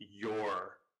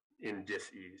you're in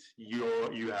dis-ease.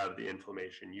 You have the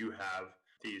inflammation. You have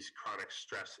these chronic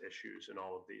stress issues and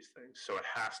all of these things. So it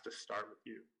has to start with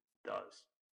you. It does.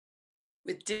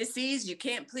 With dis-ease, you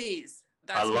can't please.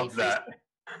 That's I love that.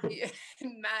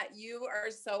 Matt, you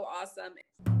are so awesome.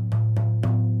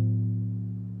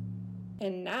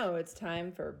 And now it's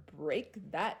time for Break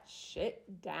That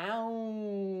Shit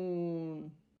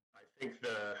Down. I think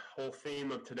the whole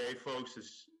theme of today, folks,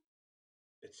 is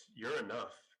you're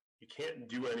enough. You can't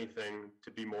do anything to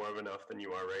be more of enough than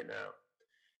you are right now.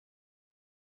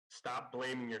 Stop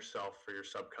blaming yourself for your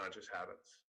subconscious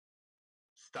habits.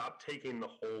 Stop taking the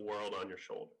whole world on your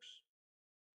shoulders.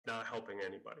 Not helping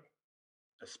anybody,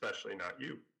 especially not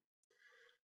you.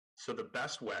 So the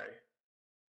best way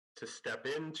to step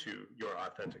into your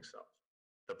authentic self,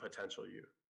 the potential you,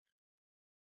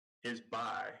 is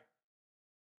by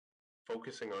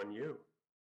focusing on you.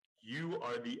 You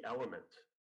are the element.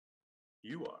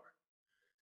 You are.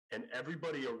 And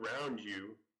everybody around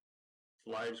you,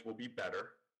 lives will be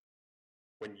better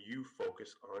when you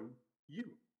focus on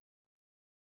you.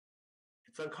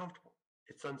 It's uncomfortable.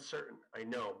 It's uncertain. I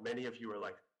know many of you are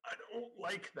like, I don't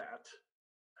like that.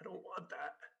 I don't want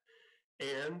that.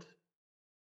 And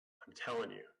I'm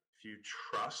telling you, if you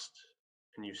trust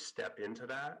and you step into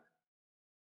that,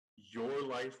 your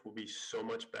life will be so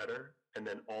much better. And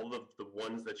then all of the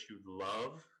ones that you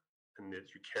love and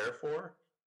that you care for,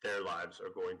 their lives are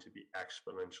going to be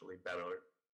exponentially better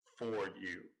for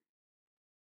you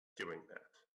doing that.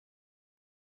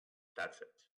 That's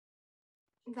it.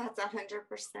 That's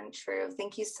 100% true.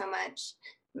 Thank you so much,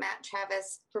 Matt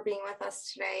Travis, for being with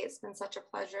us today. It's been such a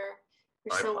pleasure.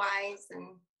 You're so wise,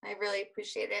 and I really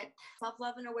appreciate it.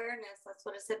 Self-love and awareness, that's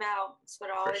what it's about. It's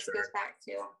what it always goes back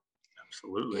to.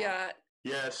 Absolutely. Yeah.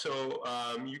 Yeah, so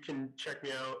you can check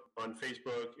me out on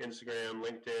Facebook, Instagram,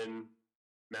 LinkedIn,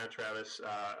 Matt Travis.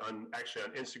 On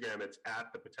Instagram, it's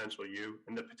at The Potential You.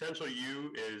 And The Potential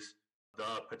You is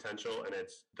The Potential, and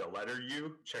it's the letter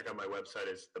U. Check out my website.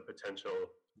 It's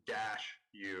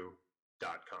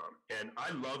thepotential-u.com. And I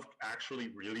love actually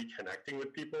really connecting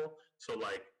with people. So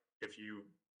like, if you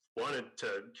wanted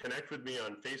to connect with me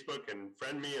on Facebook and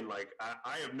friend me, and like,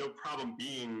 I have no problem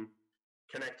being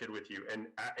connected with you and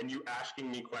you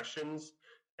asking me questions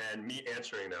and me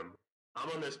answering them. I'm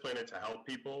on this planet to help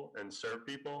people and serve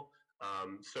people.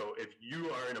 So if you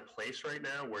are in a place right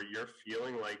now where you're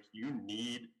feeling like you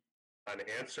need an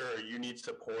answer or you need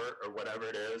support or whatever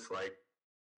it is, like,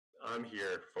 I'm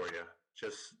here for you.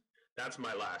 Just, that's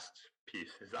my last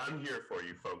piece, is I'm here for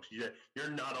you, folks.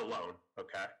 You're not alone,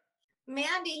 okay?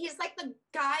 Mandy, he's like the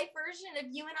guy version of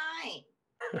you and I.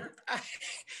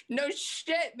 No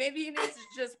shit. Maybe he needs to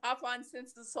just hop on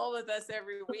Sense the Soul with us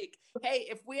every week. Hey,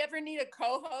 if we ever need a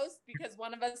co-host because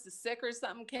one of us is sick or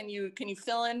something, can you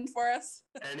fill in for us?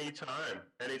 Anytime.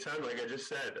 Like I just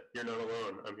said, you're not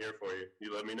alone. I'm here for you.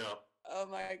 You let me know. Oh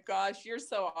my gosh, you're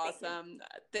so awesome.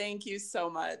 Thank you so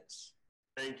much.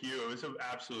 Thank you. It was an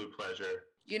absolute pleasure.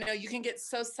 You know, you can get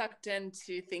so sucked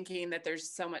into thinking that there's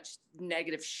so much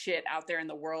negative shit out there in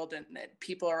the world and that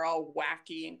people are all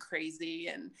wacky and crazy.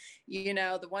 And, you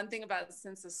know, the one thing about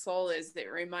Sense of Soul is that it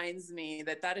reminds me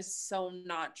that that is so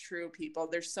not true, people.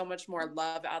 There's so much more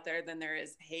love out there than there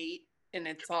is hate. And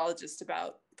it's all just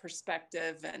about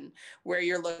perspective and where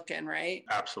you're looking, right?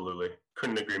 Absolutely.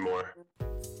 Couldn't agree more.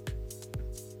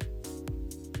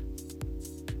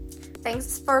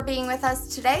 Thanks for being with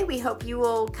us today. We hope you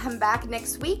will come back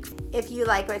next week. If you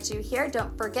like what you hear,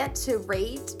 don't forget to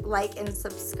rate, like, and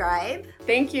subscribe.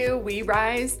 Thank you. We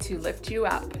rise to lift you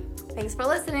up. Thanks for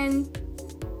listening.